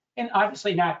 And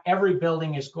obviously not every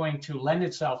building is going to lend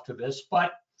itself to this,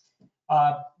 but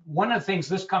one of the things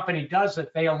this company does is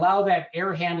that they allow that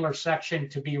air handler section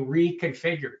to be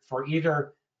reconfigured for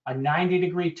either a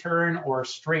 90-degree turn or a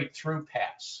straight through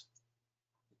pass.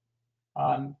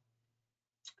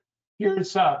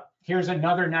 Here's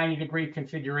another 90-degree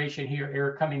configuration here,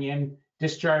 air coming in,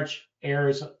 discharge air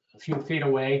is a few feet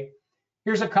away.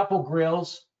 Here's a couple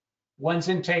grills, one's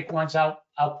intake, one's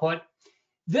output.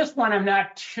 This one I'm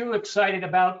not too excited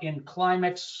about in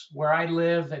climates where I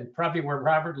live and probably where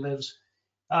Robert lives.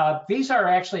 These are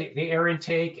actually the air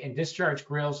intake and discharge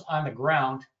grills on the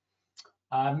ground.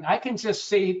 I can just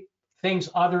see things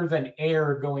other than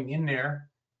air going in there,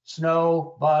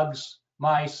 snow, bugs,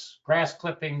 mice, grass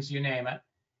clippings, you name it.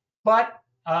 But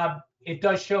it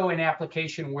does show an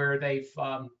application where they've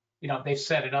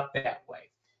set it up that way.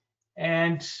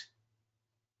 And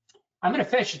I'm going to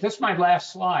finish. This is my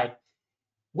last slide.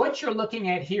 What you're looking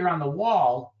at here on the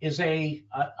wall is a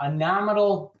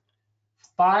nominal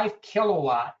 5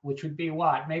 kilowatt, which would be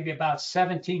what? Maybe about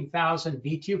 17,000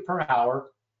 BTU per hour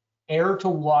air to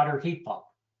water heat pump.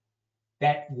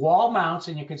 That wall mounts,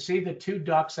 and you can see the two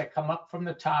ducts that come up from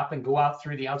the top and go out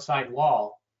through the outside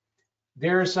wall.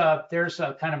 There's a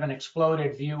kind of an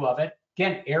exploded view of it.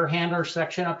 Again, air handler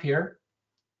section up here,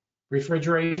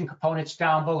 refrigeration components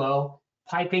down below,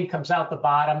 piping comes out the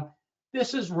bottom.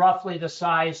 This is roughly the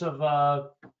size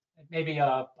of maybe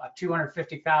a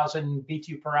 250,000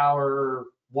 BTU per hour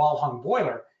wall hung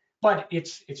boiler, but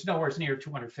it's nowhere near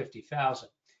 250,000.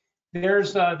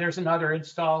 There's another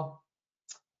install,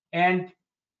 and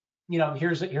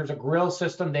here's a grill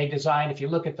system they designed. If you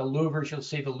look at the louvers, you'll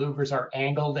see the louvers are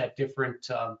angled at different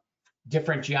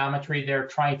geometry. They're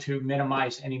trying to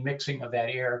minimize any mixing of that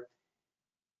air.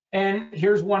 And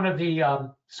here's one of the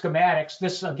schematics.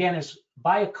 This again is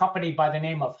by a company by the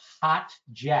name of Hot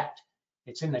Jet.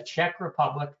 It's in the Czech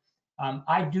Republic.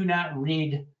 I do not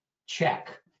read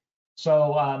Czech,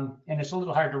 so and it's a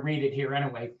little hard to read it here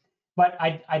anyway. But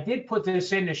I did put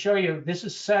this in to show you this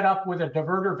is set up with a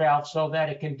diverter valve so that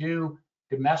it can do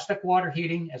domestic water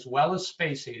heating as well as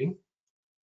space heating.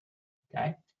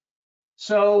 Okay.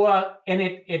 So, and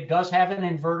it does have an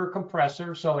inverter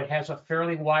compressor, so it has a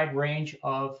fairly wide range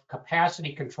of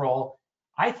capacity control.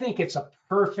 I think it's a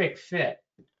perfect fit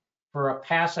for a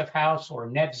passive house or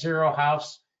net zero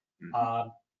house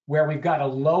where we've got a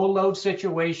low load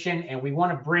situation and we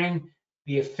want to bring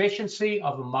the efficiency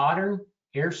of a modern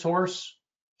air source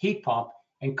heat pump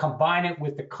and combine it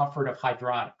with the comfort of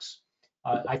hydronics.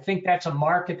 I think that's a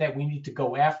market that we need to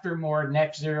go after more,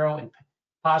 net zero and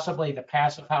possibly the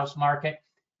passive house market.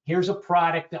 Here's a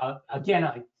product, again,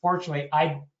 unfortunately,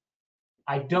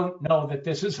 I don't know that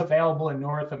this is available in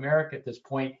North America at this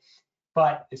point,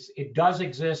 but it does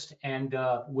exist, and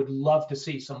would love to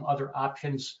see some other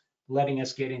options letting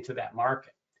us get into that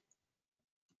market.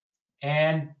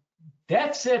 And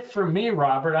that's it for me,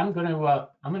 Robert. I'm going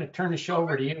to turn the show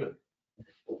over to you.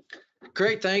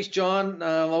 Great, thanks, John.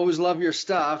 Always love your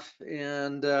stuff,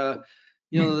 and the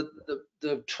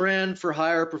trend for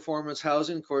higher performance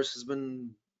housing, of course, has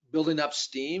been building up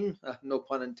steam, no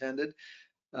pun intended,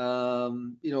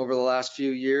 over the last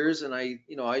few years. And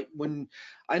when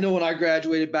I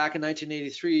graduated back in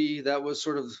 1983, that was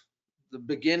sort of the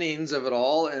beginnings of it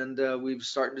all, and we've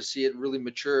started to see it really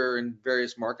mature in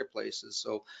various marketplaces.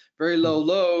 So very low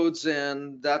loads,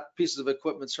 and that piece of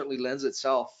equipment certainly lends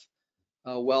itself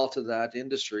well to that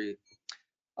industry.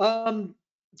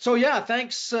 So yeah,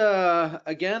 thanks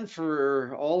again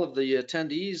for all of the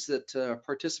attendees that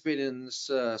participated in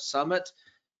this summit.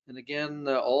 And again,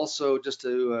 also just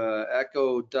to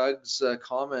echo Doug's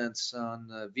comments on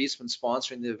Viessmann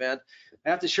sponsoring the event. I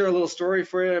have to share a little story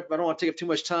for you. I don't want to take up too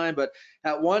much time, but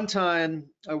at one time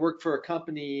I worked for a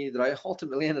company that I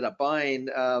ultimately ended up buying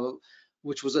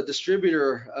which was a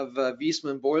distributor of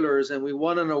Viessmann boilers, and we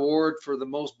won an award for the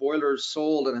most boilers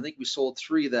sold, and I think we sold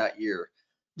 3 that year.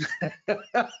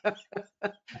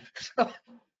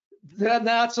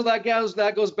 So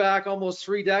that goes back almost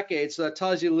 3 decades. So that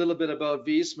tells you a little bit about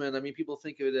Viessmann. I mean, people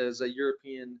think of it as a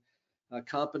European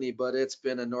company, but it's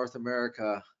been in North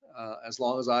America as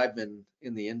long as I've been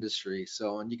in the industry.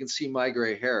 So, and you can see my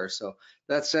gray hair. So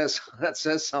that says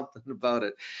something about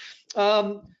it.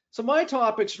 So my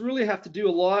topics really have to do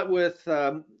a lot with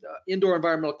indoor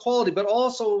environmental quality, but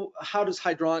also how does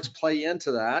hydronics play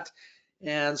into that?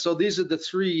 And so these are the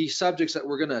 3 subjects that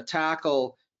we're going to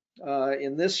tackle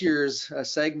in this year's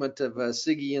segment of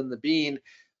Siggy and the Bean.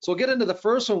 So we'll get into the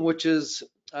first one, which is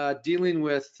dealing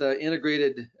with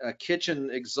integrated kitchen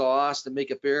exhaust and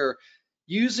makeup air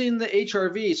using the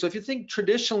HRV. So if you think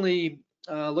traditionally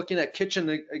looking at kitchen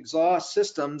exhaust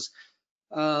systems,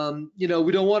 we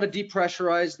don't want to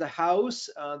depressurize the house.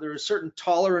 There are certain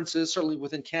tolerances, certainly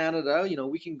within Canada.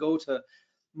 We can go to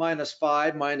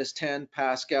 -5, -10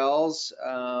 pascals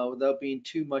without being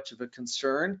too much of a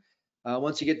concern.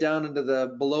 Once you get down into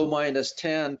the below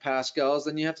 -10 pascals,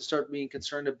 then you have to start being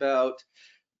concerned about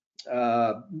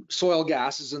soil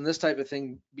gases and this type of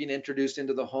thing being introduced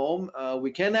into the home.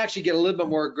 We can actually get a little bit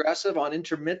more aggressive on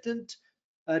intermittent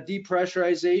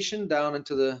depressurization down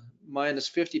into the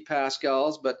 -50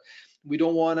 pascals, but we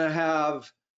don't want to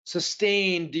have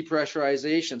sustained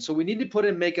depressurization. So we need to put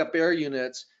in makeup air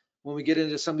units when we get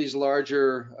into some of these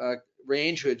larger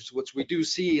range hoods, which we do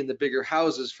see in the bigger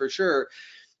houses for sure.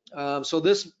 So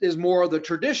this is more of the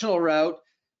traditional route,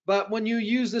 but when you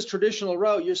use this traditional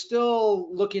route, you're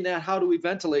still looking at how do we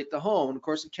ventilate the home. And of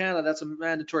course, in Canada, that's a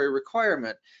mandatory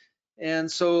requirement.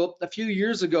 And so a few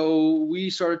years ago, we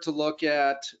started to look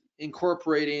at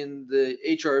incorporating the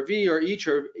HRV or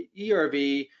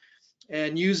ERV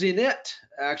and using it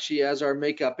actually as our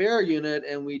makeup air unit.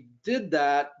 And we did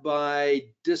that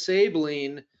by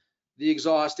disabling the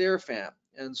exhaust air fan.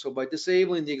 And so by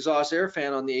disabling the exhaust air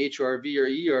fan on the HRV or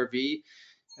ERV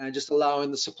and just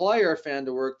allowing the supply air fan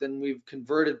to work, then we've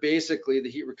converted basically the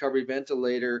heat recovery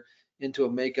ventilator into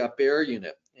a makeup air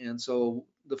unit. And so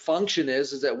the function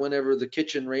is that whenever the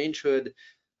kitchen range hood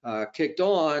kicked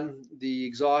on, the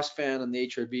exhaust fan on the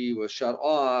HRV was shut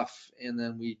off, and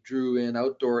then we drew in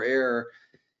outdoor air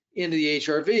into the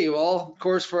HRV. Well, of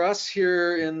course, for us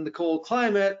here in the cold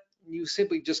climate, you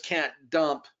simply just can't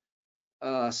dump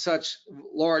such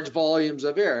large volumes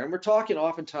of air. And we're talking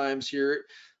oftentimes here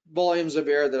volumes of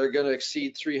air that are going to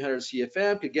exceed 300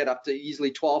 CFM, could get up to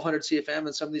easily 1200 CFM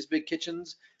in some of these big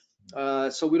kitchens.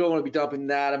 So we don't want to be dumping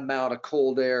that amount of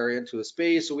cold air into a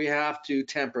space, so we have to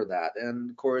temper that. And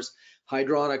of course,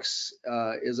 hydronics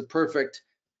is a perfect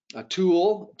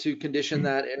tool to condition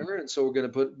that air, and so we're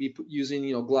going to be using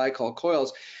glycol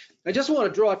coils. I just want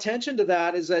to draw attention to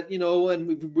that is that,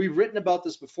 and we've written about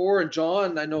this before, and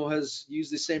John, I know, has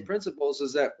used the same principles,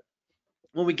 is that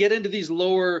when we get into these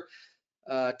lower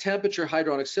temperature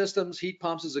hydronic systems, heat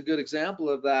pumps is a good example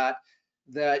of that,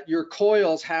 that your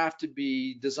coils have to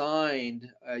be designed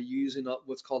using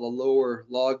what's called a lower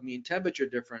log mean temperature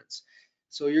difference.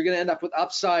 So you're going to end up with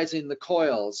upsizing the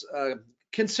coils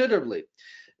considerably.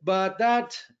 But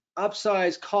that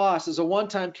upsize cost is a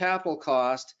one-time capital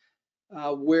cost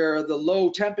where the low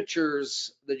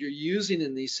temperatures that you're using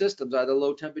in these systems, either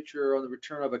low temperature on the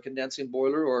return of a condensing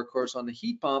boiler or of course on the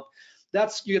heat pump,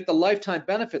 you get the lifetime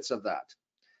benefits of that.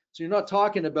 So you're not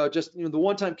talking about just the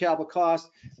one-time capital cost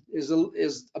is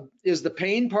the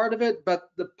pain part of it,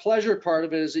 but the pleasure part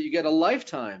of it is that you get a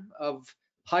lifetime of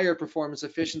higher performance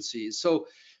efficiencies. So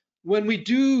when we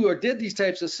did these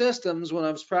types of systems, when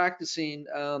I was practicing,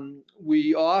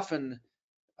 we often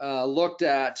looked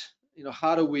at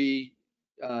how do we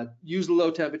use the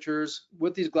low temperatures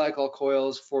with these glycol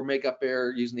coils for makeup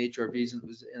air using the HRVs,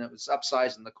 and it was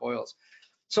upsizing the coils.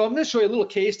 So I'm going to show you a little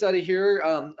case study here.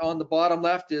 On the bottom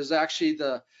left is actually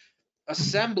the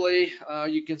assembly.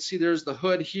 You can see there's the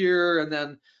hood here, and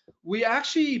then we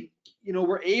actually,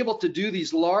 were able to do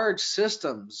these large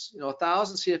systems,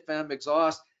 1,000 CFM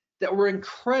exhaust that were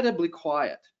incredibly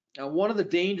quiet. Now, one of the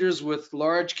dangers with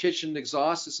large kitchen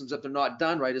exhaust systems, if they're not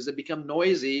done right, is they become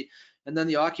noisy, and then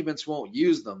the occupants won't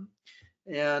use them.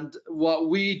 And what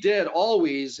we did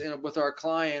always with our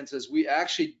clients is we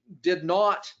actually did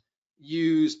not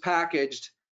use packaged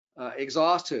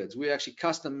exhaust hoods. We actually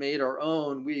custom made our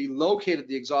own. We located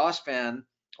the exhaust fan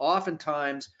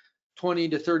oftentimes 20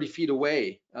 to 30 feet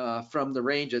away from the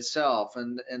range itself.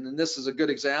 And this is a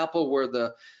good example where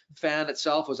the fan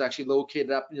itself was actually located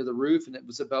up near the roof, and it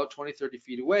was about 20, 30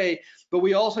 feet away. But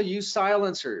we also use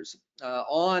silencers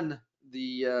on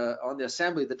the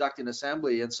assembly, the ducting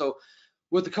assembly. And so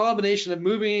with the combination of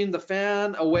moving the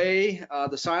fan away,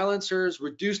 the silencers,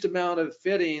 reduced amount of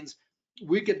fittings,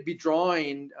 we could be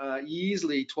drawing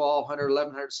easily 1200,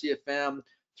 1100 CFM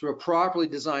through a properly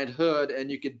designed hood, and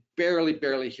you could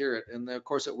barely hear it. And of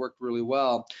course, it worked really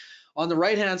well. On the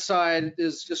right-hand side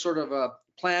is just sort of a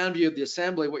plan view of the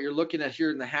assembly. What you're looking at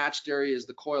here in the hatched area is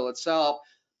the coil itself.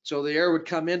 So the air would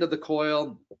come into the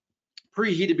coil,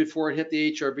 preheated before it hit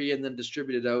the HRV, and then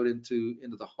distributed out into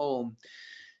the home.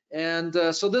 And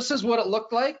so this is what it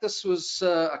looked like. This was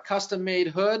a custom-made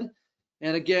hood.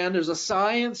 And again, there's a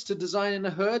science to designing a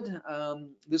hood.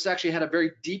 This actually had a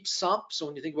very deep sump. So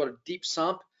when you think about a deep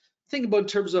sump, think about in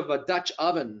terms of a Dutch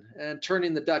oven and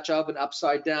turning the Dutch oven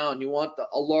upside down. You want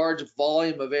a large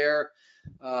volume of air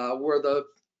where the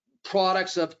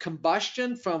products of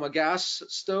combustion from a gas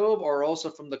stove or also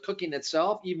from the cooking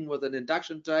itself, even with an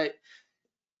induction type,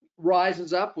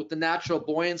 rises up with the natural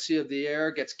buoyancy of the air,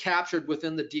 gets captured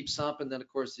within the deep sump, and then of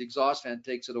course the exhaust fan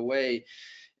takes it away.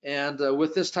 And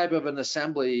with this type of an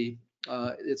assembly,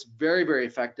 it's very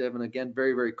effective, and again,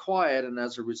 very quiet, and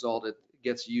as a result, it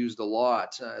gets used a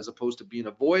lot as opposed to being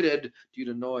avoided due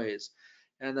to noise.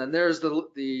 And then there's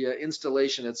the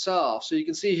installation itself. So you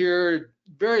can see here,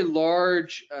 very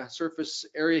large surface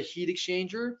area heat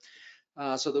exchanger,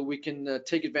 so that we can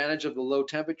take advantage of the low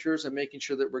temperatures and making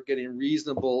sure that we're getting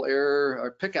reasonable air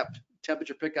or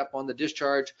temperature pickup on the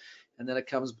discharge, and then it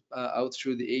comes out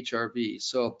through the HRV.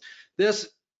 So this,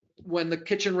 when the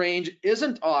kitchen range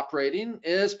isn't operating,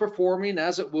 is performing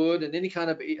as it would in any kind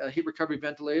of heat recovery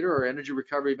ventilator or energy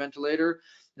recovery ventilator.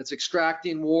 It's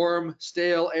extracting warm,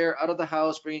 stale air out of the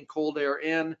house, bringing cold air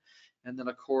in, and then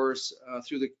of course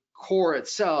through the core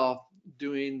itself,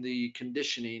 doing the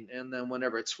conditioning. And then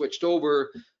whenever it switched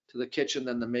over to the kitchen,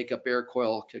 then the makeup air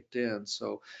coil kicked in.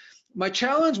 So my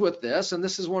challenge with this, and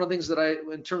this is one of the things that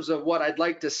in terms of what I'd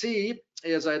like to see,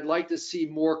 is I'd like to see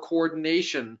more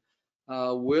coordination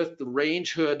with the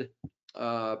range hood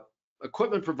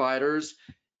equipment providers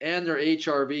and their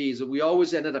HRVs. We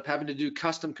always ended up having to do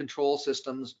custom control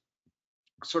systems,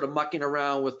 sort of mucking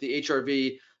around with the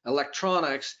HRV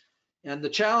electronics. And the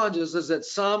challenge is that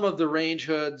some of the range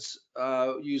hoods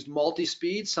used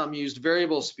multi-speed, some used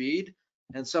variable speed,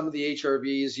 and some of the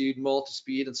HRVs used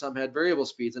multi-speed, and some had variable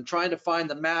speeds. And trying to find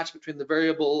the match between the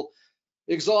variable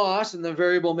exhaust and the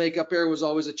variable makeup air was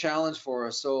always a challenge for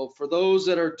us. So for those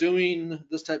that are doing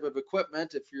this type of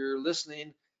equipment, if you're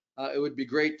listening, it would be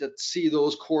great to see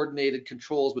those coordinated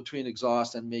controls between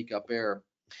exhaust and makeup air.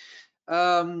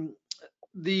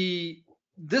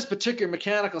 This particular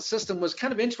mechanical system was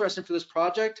kind of interesting for this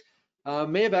project.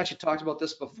 May have actually talked about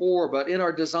this before, but in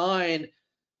our design,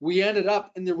 we ended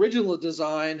up in the original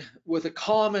design with a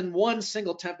common one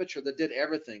single temperature that did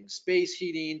everything: space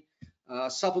heating,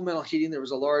 supplemental heating. There was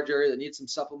a large area that needs some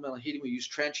supplemental heating. We used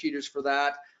trench heaters for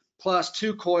that, plus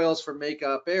 2 coils for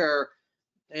makeup air.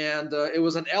 And it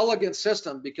was an elegant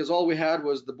system because all we had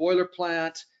was the boiler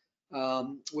plant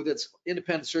with its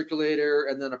independent circulator,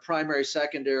 and then a primary,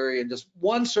 secondary, and just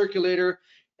one circulator.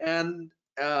 And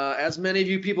as many of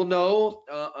you people know,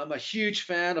 I'm a huge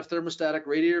fan of thermostatic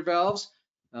radiator valves.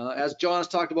 As John has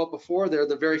talked about before, they're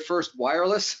the very first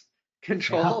wireless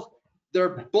control. Yeah.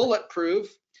 They're bulletproof.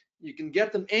 You can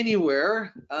get them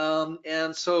anywhere.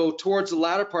 And so towards the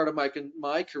latter part of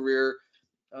my career,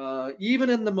 even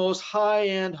in the most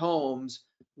high-end homes,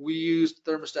 we used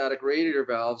thermostatic radiator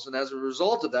valves, and as a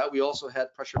result of that, we also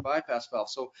had pressure bypass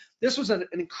valves. So this was an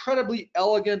incredibly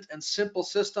elegant and simple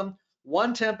system: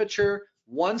 one temperature,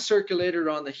 one circulator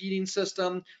on the heating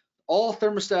system, all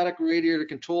thermostatic radiator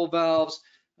control valves,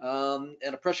 and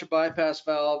a pressure bypass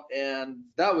valve, and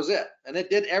that was it. And it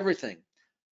did everything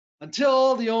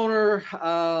until the owner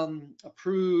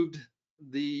approved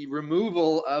the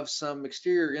removal of some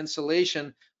exterior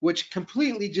insulation, which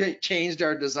completely changed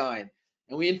our design.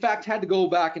 And we in fact had to go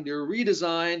back and do a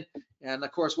redesign. And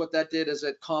of course, what that did is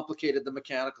it complicated the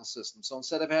mechanical system. So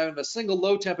instead of having a single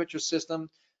low temperature system,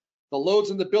 the loads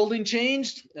in the building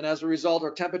changed, and as a result,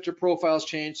 our temperature profiles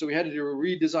changed. So we had to do a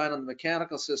redesign on the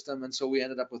mechanical system. And so we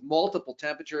ended up with multiple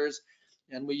temperatures.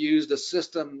 And we used a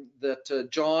system that,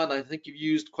 John, I think you've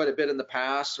used quite a bit in the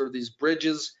past, or these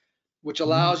bridges, which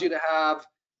allows you to have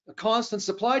a constant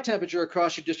supply temperature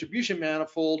across your distribution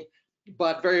manifold,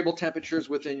 but variable temperatures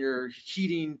within your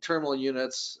heating terminal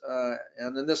units.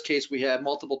 And in this case, we had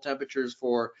multiple temperatures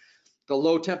for the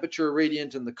low temperature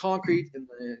radiant in the concrete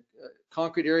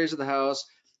areas of the house,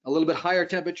 a little bit higher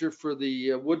temperature for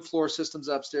the wood floor systems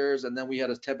upstairs, and then we had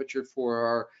a temperature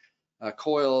for our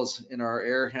coils in our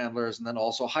air handlers, and then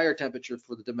also higher temperature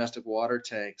for the domestic water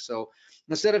tank. So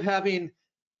instead of having,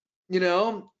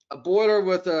 a boiler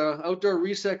with a outdoor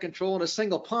reset control and a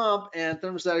single pump and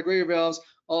thermostatic radiator valves,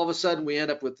 all of a sudden we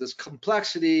end up with this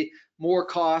complexity, more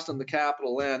cost on the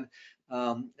capital end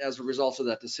as a result of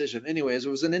that decision. Anyways, it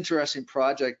was an interesting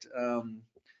project.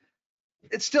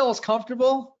 It still is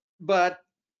comfortable, but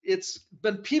it's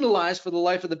been penalized for the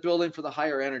life of the building for the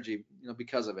higher energy,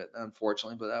 because of it,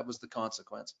 unfortunately, but that was the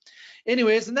consequence.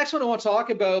 Anyways, the next one I want to talk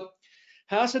about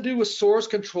has to do with source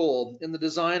control in the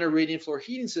design of radiant floor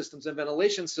heating systems and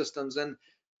ventilation systems. And,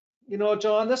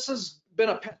 John, this has been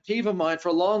a pet peeve of mine for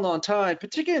a long, long time,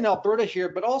 particularly in Alberta here,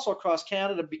 but also across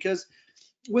Canada, because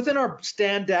within our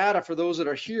stand data, for those that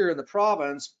are here in the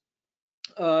province,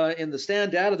 in the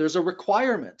stand data, there's a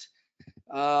requirement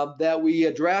that we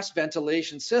address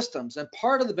ventilation systems. And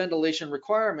part of the ventilation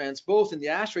requirements, both in the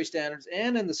ASHRAE standards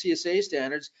and in the CSA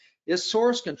standards, is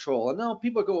source control. And now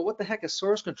people go, well, what the heck is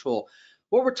source control?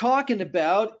 What we're talking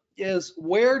about is,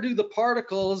 where do the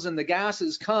particles and the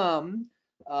gases come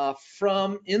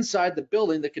from inside the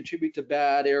building that contribute to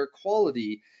bad air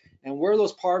quality? And where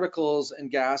those particles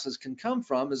and gases can come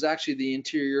from is actually the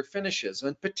interior finishes,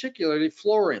 and particularly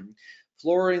flooring.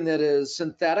 Flooring that is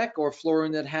synthetic, or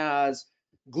flooring that has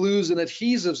glues and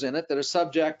adhesives in it that are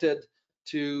subjected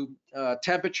to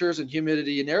temperatures and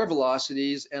humidity and air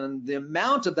velocities, and the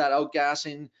amount of that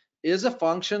outgassing is a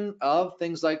function of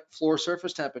things like floor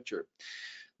surface temperature,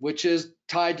 which is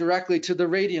tied directly to the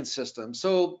radiant system.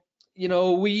 So,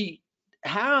 we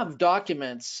have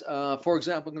documents, for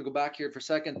example, I'm going to go back here for a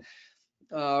second.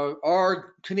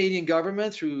 Our Canadian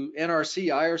government, through NRC,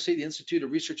 IRC, the Institute of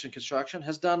Research and Construction,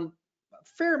 has done a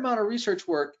fair amount of research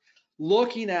work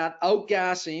looking at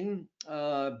outgassing,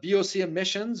 VOC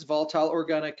emissions, volatile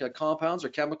organic compounds or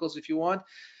chemicals, if you want,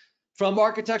 from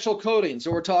architectural coatings.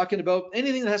 So we're talking about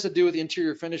anything that has to do with the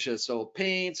interior finishes. So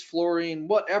paints, flooring,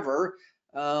 whatever,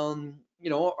 the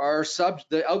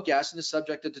outgassing is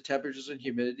subjected to temperatures and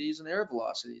humidities and air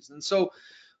velocities. And so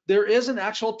there is an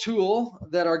actual tool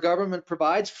that our government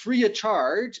provides free of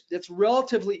charge. It's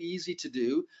relatively easy to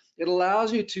do. It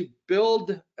allows you to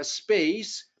build a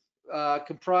space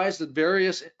comprised of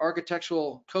various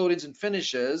architectural coatings and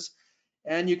finishes,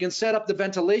 and you can set up the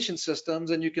ventilation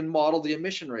systems and you can model the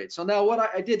emission rate. So now what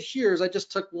I did here is I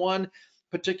just took one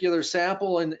particular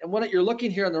sample, and what you're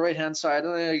looking here on the right hand side,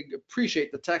 and I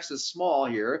appreciate the text is small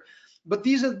here, but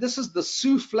this is the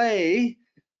souffle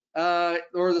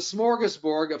or the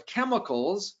smorgasbord of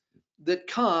chemicals that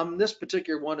come. This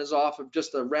particular one is off of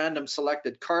just a random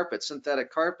selected carpet,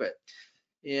 synthetic carpet.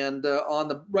 And on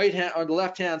the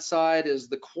left-hand side is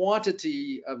the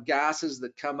quantity of gases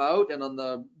that come out, and on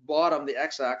the bottom, the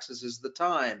x-axis, is the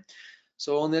time.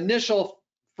 So on the initial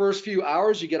first few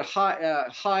hours, you get a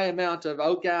high amount of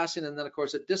outgassing, and then of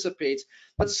course it dissipates.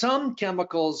 But some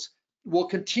chemicals will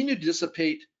continue to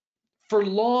dissipate for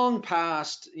long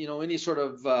past, any sort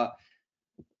of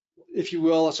if you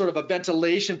will, a sort of a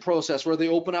ventilation process where they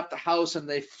open up the house and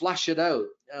they flush it out.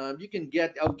 You can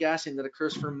get outgassing that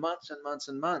occurs for months and months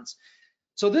and months.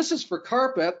 So this is for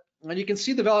carpet, and you can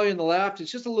see the value on the left.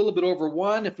 It's just a little bit over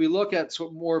 1. If we look at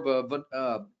sort of more of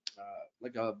a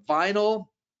like a vinyl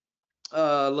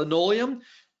linoleum,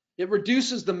 it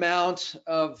reduces the amount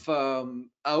of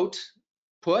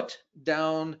output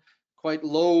down quite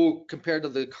low compared to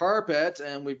the carpet,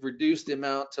 and we've reduced the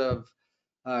amount of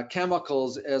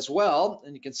chemicals as well,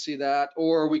 and you can see that.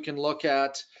 Or we can look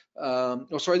at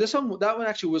that one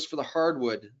actually was for the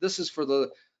hardwood. This is for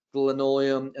the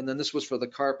linoleum, and then this was for the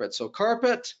carpet. So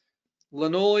carpet,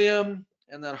 linoleum,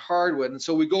 and then hardwood. And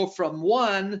so we go from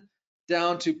 1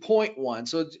 down to 0.1.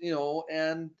 So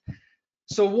and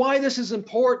so why this is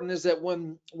important is that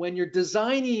when you're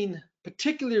designing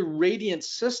particularly radiant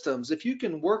systems, if you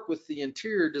can work with the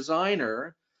interior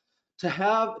designer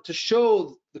to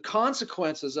show the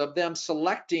consequences of them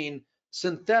selecting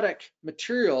synthetic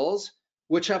materials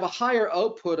which have a higher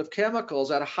output of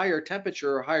chemicals at a higher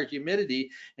temperature or higher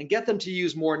humidity, and get them to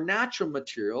use more natural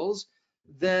materials,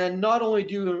 then not only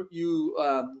do you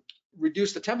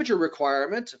reduce the temperature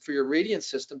requirement for your radiant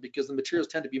system because the materials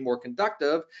tend to be more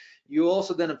conductive, you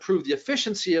also then improve the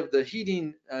efficiency of the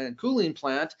heating and cooling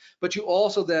plant, but you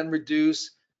also then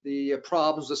reduce the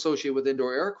problems associated with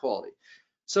indoor air quality.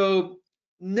 So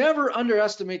never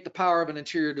underestimate the power of an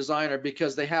interior designer,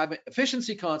 because they have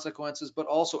efficiency consequences, but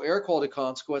also air quality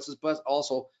consequences, but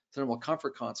also thermal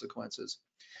comfort consequences.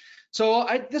 So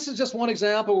this is just one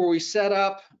example where we set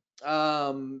up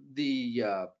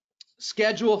the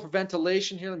schedule for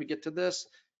ventilation here. Let me get to this.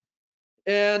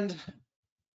 And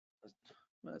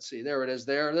let's see, there it is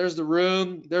there. There's the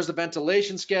room, there's the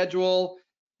ventilation schedule.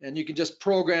 And you can just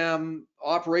program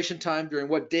operation time during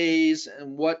what days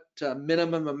and what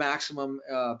minimum and maximum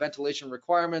ventilation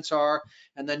requirements are.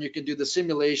 And then you can do the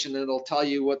simulation and it'll tell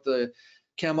you what the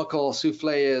chemical souffle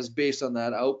is based on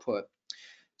that output.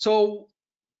 So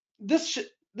this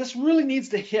really needs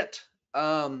to hit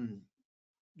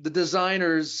the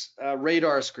designers'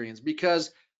 radar screens,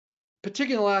 because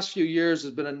particularly in the last few years,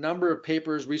 there's been a number of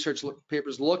papers, research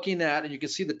papers looking at, and you can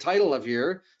see the title of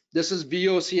here, this is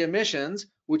VOC emissions,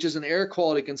 which is an air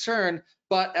quality concern,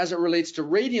 but as it relates to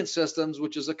radiant systems,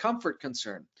 which is a comfort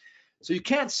concern. So you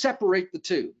can't separate the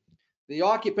two. The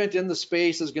occupant in the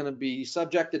space is going to be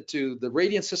subjected to the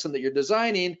radiant system that you're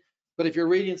designing, but if your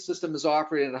radiant system is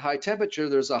operating at a high temperature,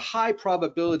 there's a high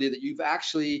probability that you've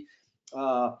actually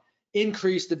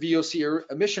increased the VOC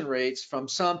emission rates from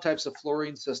some types of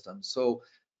fluorine systems. So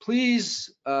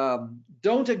please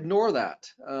don't ignore that,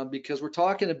 because we're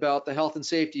talking about the health and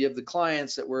safety of the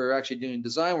clients that we're actually doing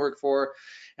design work for.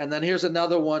 And then here's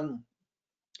another one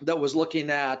that was looking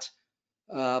at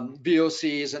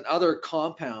VOCs and other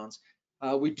compounds.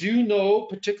 We do know,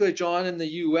 particularly John, in the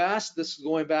US, this is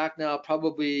going back now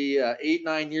probably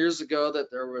 8-9 years ago,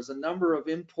 that there was a number of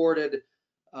imported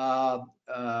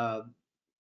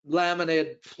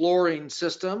laminated fluorine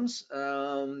systems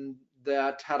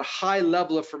that had a high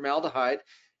level of formaldehyde,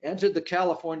 entered the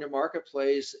California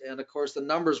marketplace, and of course the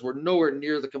numbers were nowhere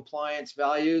near the compliance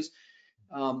values.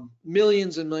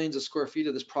 Millions and millions of square feet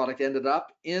of this product ended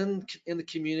up in the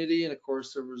community, and of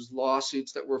course there was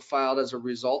lawsuits that were filed as a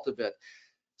result of it.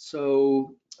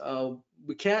 So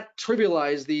we can't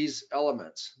trivialize these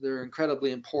elements. They're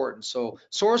incredibly important. So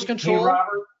source control. Hey,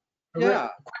 Robert, yeah.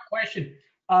 Quick question.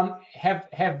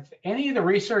 Have any of the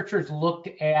researchers looked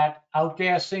at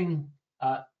outgassing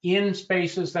in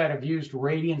spaces that have used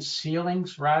radiant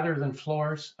ceilings rather than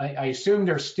floors? I assume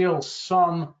there's still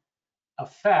some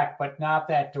effect, but not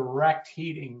that direct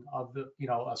heating of the,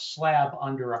 a slab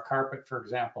under a carpet, for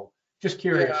example. Just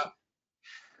curious. Yeah.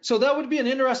 So that would be an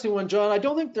interesting one, John. I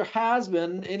don't think there has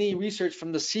been any research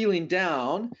from the ceiling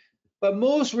down, but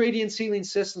most radiant ceiling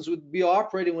systems would be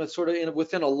operating with sort of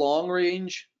within a long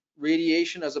range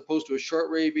radiation as opposed to a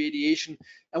short range radiation.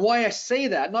 And why I say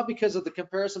that, not because of the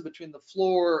comparison between the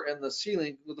floor and the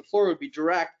ceiling, the floor would be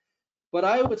direct, but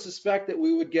I would suspect that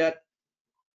we would get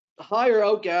higher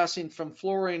outgassing from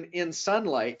fluorine in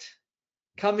sunlight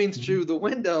coming through the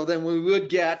window than we would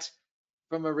get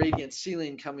from a radiant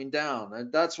ceiling coming down.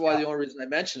 And that's why the only reason I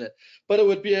mention it. But it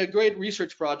would be a great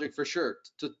research project for sure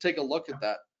to take a look at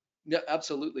that. Yeah,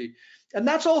 absolutely. And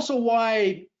that's also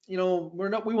why, we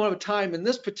won't have time in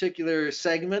this particular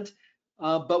segment,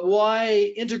 but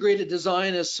why integrated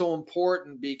design is so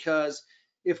important, because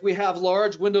if we have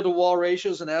large window to wall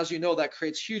ratios, and as you know, that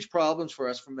creates huge problems for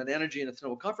us from an energy and a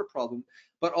thermal comfort problem,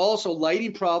 but also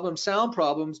lighting problems, sound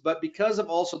problems, but because of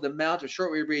also the amount of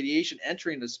shortwave radiation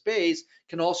entering the space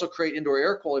can also create indoor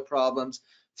air quality problems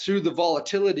through the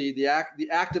volatility,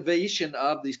 the activation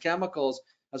of these chemicals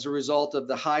as a result of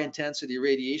the high intensity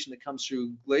radiation that comes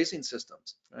through glazing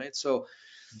systems, right? So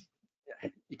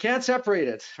you can't separate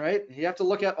it, right? You have to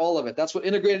look at all of it. That's what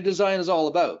integrated design is all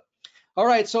about. All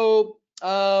right, so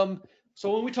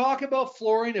when we talk about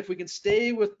flooring, if we can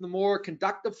stay with the more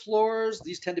conductive floors,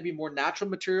 these tend to be more natural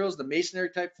materials, the masonry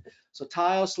type, so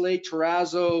tile, slate,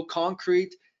 terrazzo,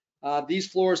 concrete. These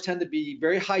floors tend to be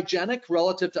very hygienic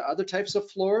relative to other types of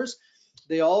floors.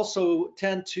 They also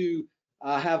tend to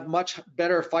have much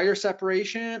better fire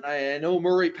separation. I know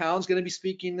Murray Pound's going to be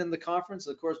speaking in the conference.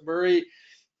 Of course, Murray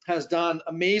has done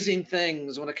amazing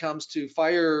things when it comes to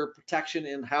fire protection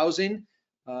in housing.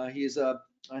 I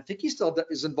think he still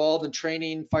is involved in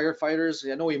training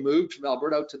firefighters. I know he moved from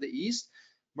Alberta out to the east.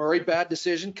 Murray, bad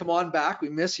decision. Come on back. We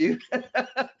miss you.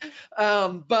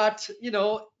 But,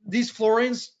 these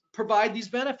floorings provide these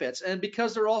benefits. And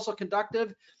because they're also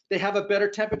conductive, they have a better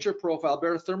temperature profile,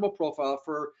 better thermal profile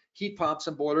for heat pumps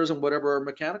and boilers and whatever our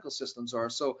mechanical systems are.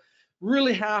 So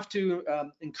really have to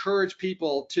encourage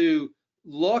people to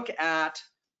look at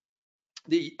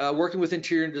the working with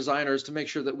interior designers to make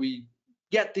sure that we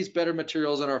get these better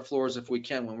materials on our floors if we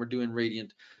can when we're doing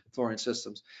radiant flooring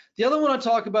systems. The other one I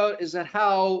talk about is that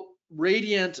how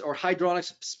radiant or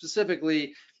hydronics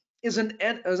specifically is an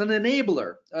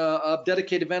enabler of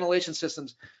dedicated ventilation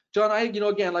systems. John,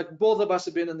 again, like both of us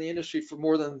have been in the industry for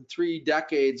more than 3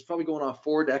 decades, probably going on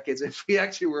 4 decades if we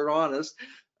actually were honest.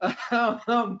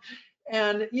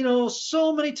 And,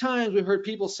 so many times we've heard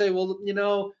people say, well,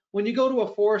 when you go to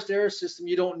a forced air system,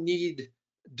 you don't need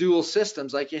dual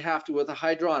systems like you have to with a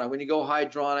hydronic. When you go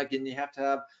hydronic, and you have to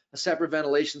have a separate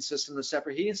ventilation system, a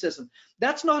separate heating system.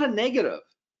 That's not a negative.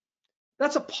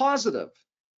 That's a positive.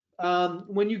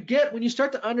 when you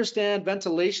start to understand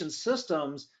ventilation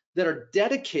systems that are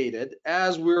dedicated,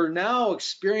 as we're now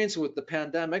experiencing with the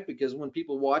pandemic, because when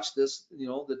people watch this,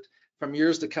 that from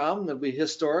years to come, it'll be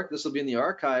historic. This will be in the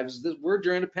archives. We're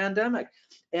during a pandemic,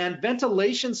 and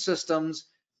ventilation systems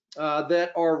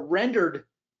that are rendered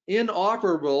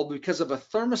inoperable because of a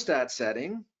thermostat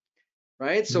setting,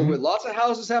 right? So lots of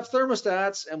houses have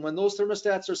thermostats, and when those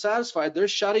thermostats are satisfied, they're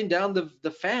shutting down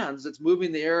the fans that's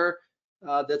moving the air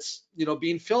that's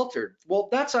being filtered. Well,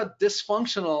 that's a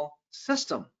dysfunctional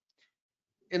system,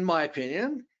 in my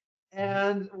opinion.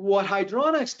 And what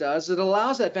hydronics does, it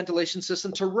allows that ventilation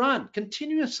system to run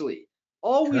continuously,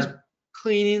 always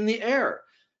cleaning the air.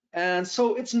 And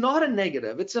so it's not a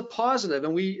negative, it's a positive,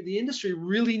 and the industry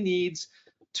really needs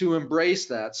to embrace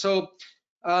that. So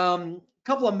a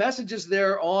couple of messages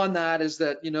there on that is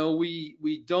that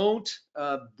we don't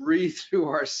breathe through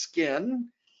our skin,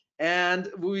 and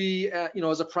we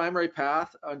as a primary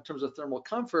path in terms of thermal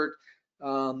comfort,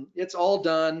 it's all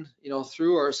done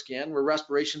through our skin, where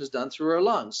respiration is done through our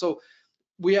lungs. So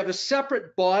we have a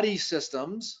separate body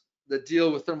systems that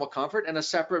deal with thermal comfort and a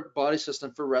separate body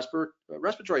system for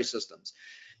respiratory systems.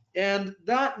 And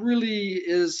that really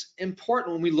is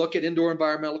important when we look at indoor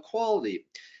environmental quality.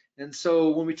 And so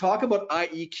when we talk about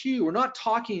IEQ, we're not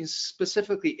talking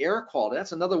specifically air quality.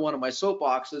 That's another one of my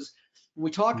soapboxes. When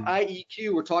we talk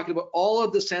IEQ, we're talking about all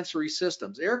of the sensory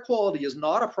systems. Air quality is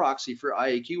not a proxy for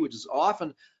IEQ, which is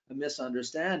often a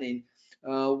misunderstanding.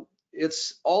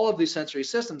 It's all of these sensory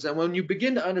systems. And when you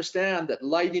begin to understand that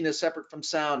lighting is separate from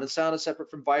sound, and sound is separate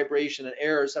from vibration, and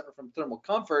air is separate from thermal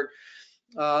comfort,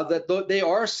 that they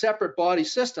are separate body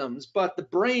systems, but the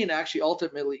brain actually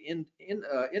ultimately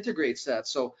integrates that.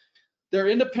 So they're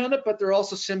independent, but they're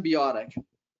also symbiotic.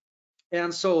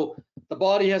 And so the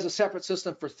body has a separate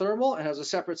system for thermal, and has a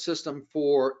separate system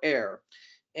for air.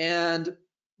 And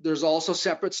there's also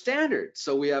separate standards.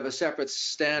 So we have a separate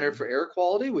standard for air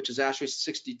quality, which is ASHRAE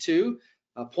 62,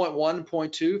 0.1 and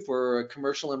 0.2 for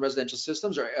commercial and residential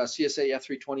systems, or CSA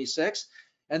F326.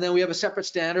 And then we have a separate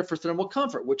standard for thermal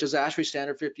comfort, which is ASHRAE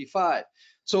standard 55.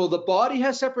 So the body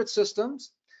has separate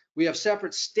systems. We have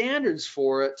separate standards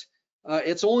for it.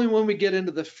 It's only when we get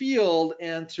into the field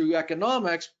and through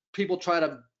economics, people try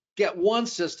to get one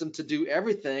system to do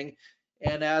everything.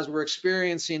 And as we're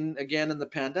experiencing again in the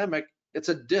pandemic, it's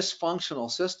a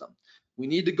dysfunctional system. We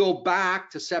need to go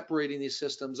back to separating these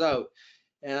systems out.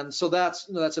 And so that's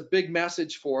a big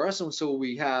message for us. And so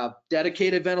we have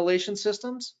dedicated ventilation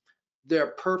systems. They're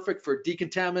perfect for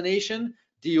decontamination,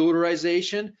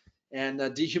 deodorization, and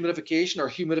dehumidification or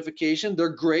humidification. They're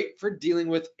great for dealing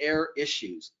with air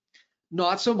issues.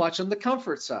 Not so much on the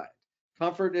comfort side.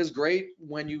 Comfort is great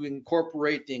when you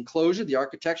incorporate the enclosure, the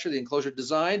architecture, the enclosure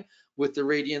design with the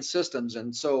radiant systems.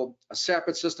 And so a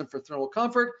separate system for thermal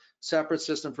comfort, separate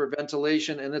system for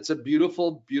ventilation, and it's a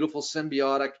beautiful, beautiful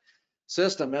symbiotic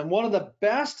system. And one of the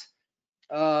best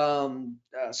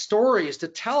stories to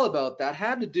tell about that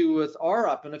had to do with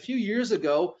RUP. And a few years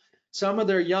ago, some of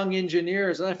their young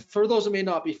engineers, and for those who may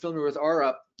not be familiar with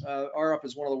RUP, RUP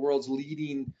is one of the world's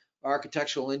leading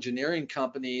architectural engineering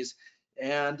companies,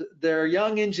 and their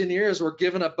young engineers were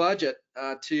given a budget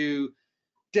to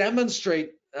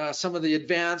demonstrate some of the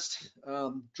advanced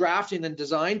drafting and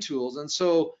design tools. And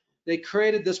so they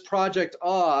created this Project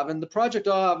OV, and the Project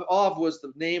OV was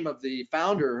the name of the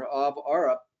founder of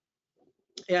RUP.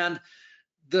 And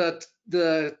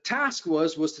the task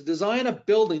was to design a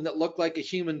building that looked like a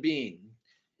human being.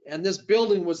 And this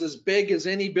building was as big as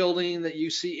any building that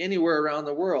you see anywhere around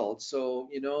the world. So,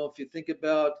 if you think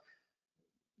about,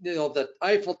 the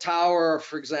Eiffel Tower,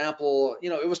 for example,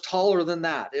 it was taller than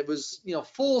that. It was,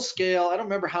 full scale. I don't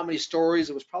remember how many stories.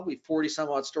 It was probably 40 some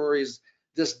odd stories,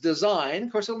 this design.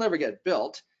 Of course, it'll never get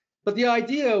built. But the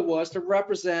idea was to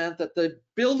represent that the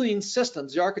building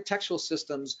systems, the architectural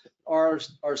systems are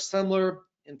similar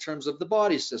in terms of the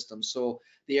body system. So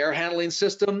the air handling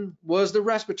system was the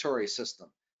respiratory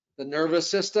system. The nervous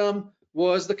system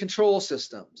was the control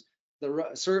systems. The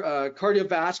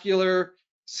cardiovascular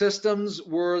systems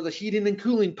were the heating and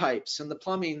cooling pipes and the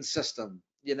plumbing system,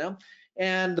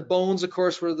 and the bones, of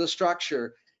course, were the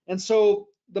structure. And so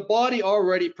the body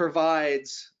already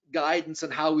provides guidance on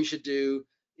how we should do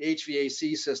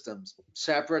HVAC systems.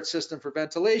 Separate system for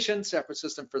ventilation, separate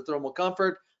system for thermal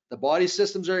comfort. The body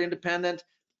systems are independent.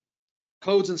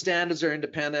 Codes and standards are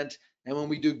independent. And when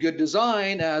we do good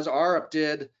design, as RUP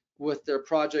did with their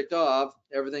Project OV,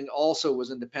 everything also was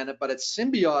independent, but it's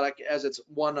symbiotic as it's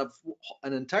one of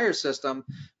an entire system.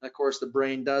 And of course, the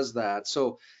brain does that.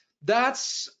 So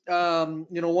that's one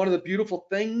of the beautiful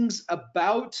things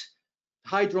about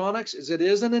hydronics is it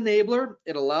is an enabler.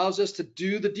 It allows us to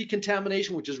do the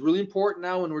decontamination, which is really important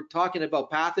now when we're talking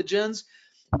about pathogens.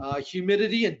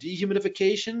 Humidity and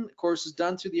dehumidification, of course, is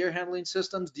done through the air handling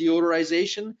systems.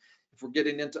 Deodorization, if we're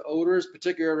getting into odors,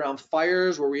 particularly around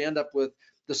fires where we end up with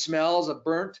the smells of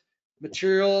burnt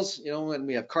materials, you know, and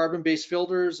we have carbon-based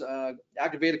filters,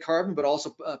 activated carbon, but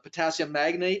also potassium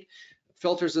magnate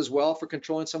filters as well for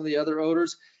controlling some of the other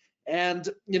odors. And,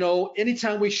 you know,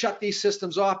 anytime we shut these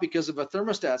systems off because of a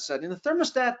thermostat setting, the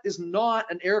thermostat is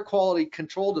not an air quality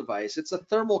control device. It's a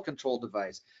thermal control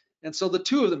device. And so the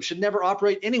two of them should never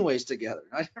operate anyways together.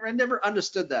 I never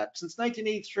understood that. Since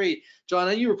 1983, John,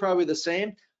 and you were probably the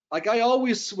same. Like I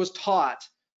always was taught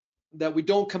that we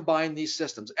don't combine these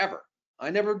systems ever. I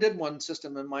never did one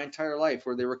system in my entire life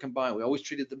where they were combined. We always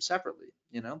treated them separately,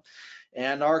 you know.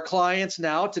 And our clients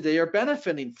now today are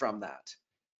benefiting from that.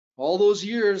 All those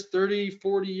years, 30,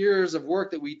 40 years of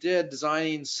work that we did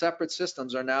designing separate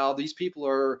systems are now, these people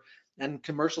are, and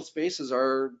commercial spaces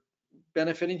are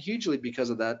benefiting hugely because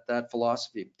of that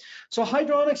philosophy. So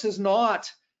hydronics is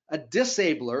not a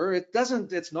disabler.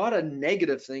 It's not a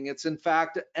negative thing. It's in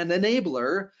fact an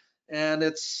enabler. And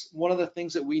it's one of the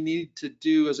things that we need to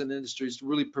do as an industry is to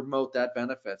really promote that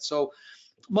benefit. So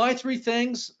my three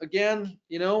things, again,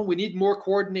 you know, we need more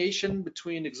coordination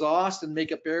between exhaust and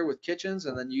makeup air with kitchens,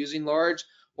 and then using large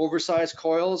oversized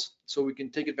coils so we can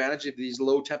take advantage of these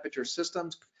low temperature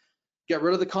systems. Get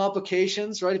rid of the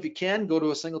complications, right? If you can, go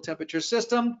to a single temperature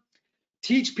system.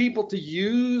 Teach people to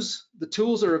use the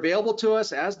tools that are available to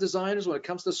us as designers when it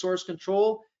comes to source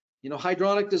control. You know,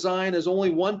 hydronic design is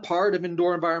only one part of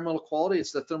indoor environmental quality.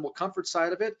 It's the thermal comfort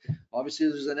side of it. Obviously,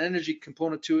 there's an energy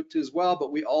component to it too as well,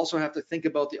 but we also have to think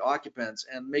about the occupants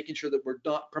and making sure that we're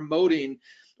not promoting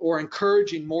or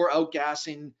encouraging more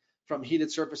outgassing from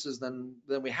heated surfaces than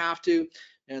we have to,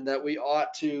 and that we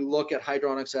ought to look at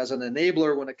hydronics as an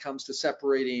enabler when it comes to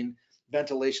separating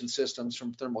ventilation systems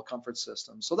from thermal comfort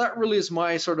systems. So that really is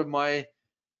my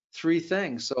three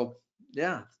things. So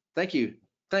yeah, thank you.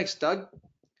 Thanks, Doug.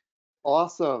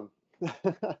 Awesome.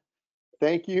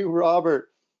 Thank you, Robert.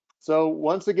 So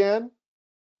once again,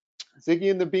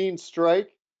 Ziggy and the Bean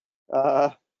strike.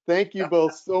 Thank you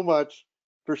both so much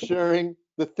for sharing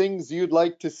the things you'd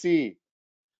like to see.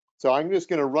 So I'm just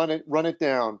going to run it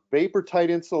down. Vapor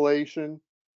tight insulation,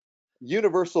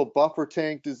 universal buffer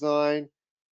tank design,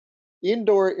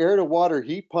 indoor air to water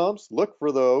heat pumps, look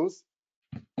for those,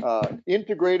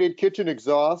 integrated kitchen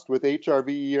exhaust with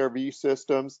HRV, ERV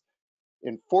systems,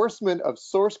 enforcement of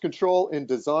source control and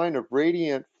design of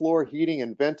radiant floor heating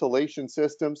and ventilation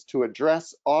systems to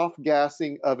address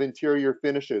off-gassing of interior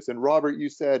finishes. And Robert, you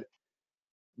said,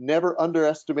 never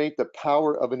underestimate the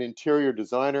power of an interior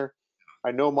designer.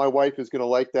 I know my wife is going to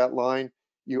like that line.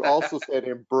 You also said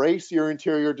embrace your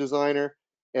interior designer,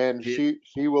 and she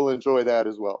will enjoy that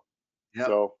as well. Yep.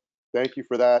 So thank you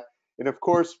for that. And of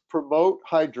course, promote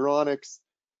hydronics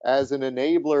as an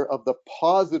enabler of the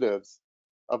positives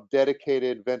of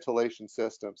dedicated ventilation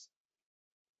systems.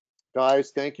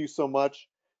 Guys, thank you so much.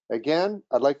 Again,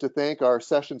 I'd like to thank our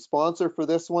session sponsor for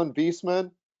this one,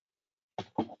 Viessmann.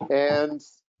 And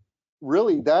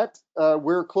really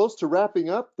we're close to wrapping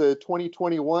up the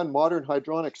 2021 Modern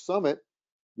Hydronics Summit.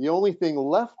 The only thing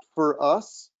left for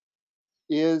us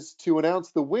is to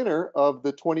announce the winner of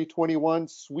the 2021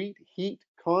 Sweet Heat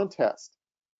Contest.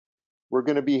 We're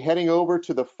going to be heading over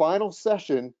to the final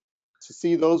session to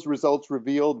see those results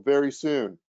revealed very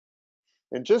soon.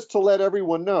 And just to let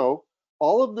everyone know,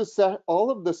 all of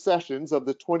the sessions of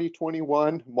the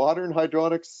 2021 Modern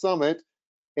Hydronics Summit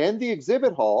and the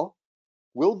exhibit hall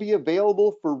will be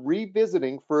available for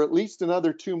revisiting for at least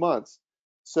another 2 months.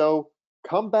 So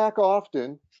come back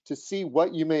often to see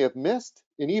what you may have missed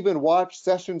and even watch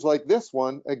sessions like this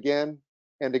one again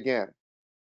and again.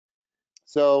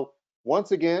 So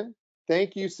once again,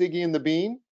 thank you, Siggy and the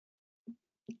Bean.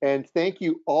 And thank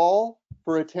you all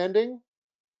for attending.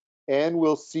 And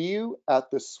we'll see you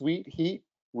at the Sweet Heat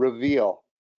reveal.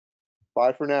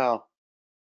 Bye for now.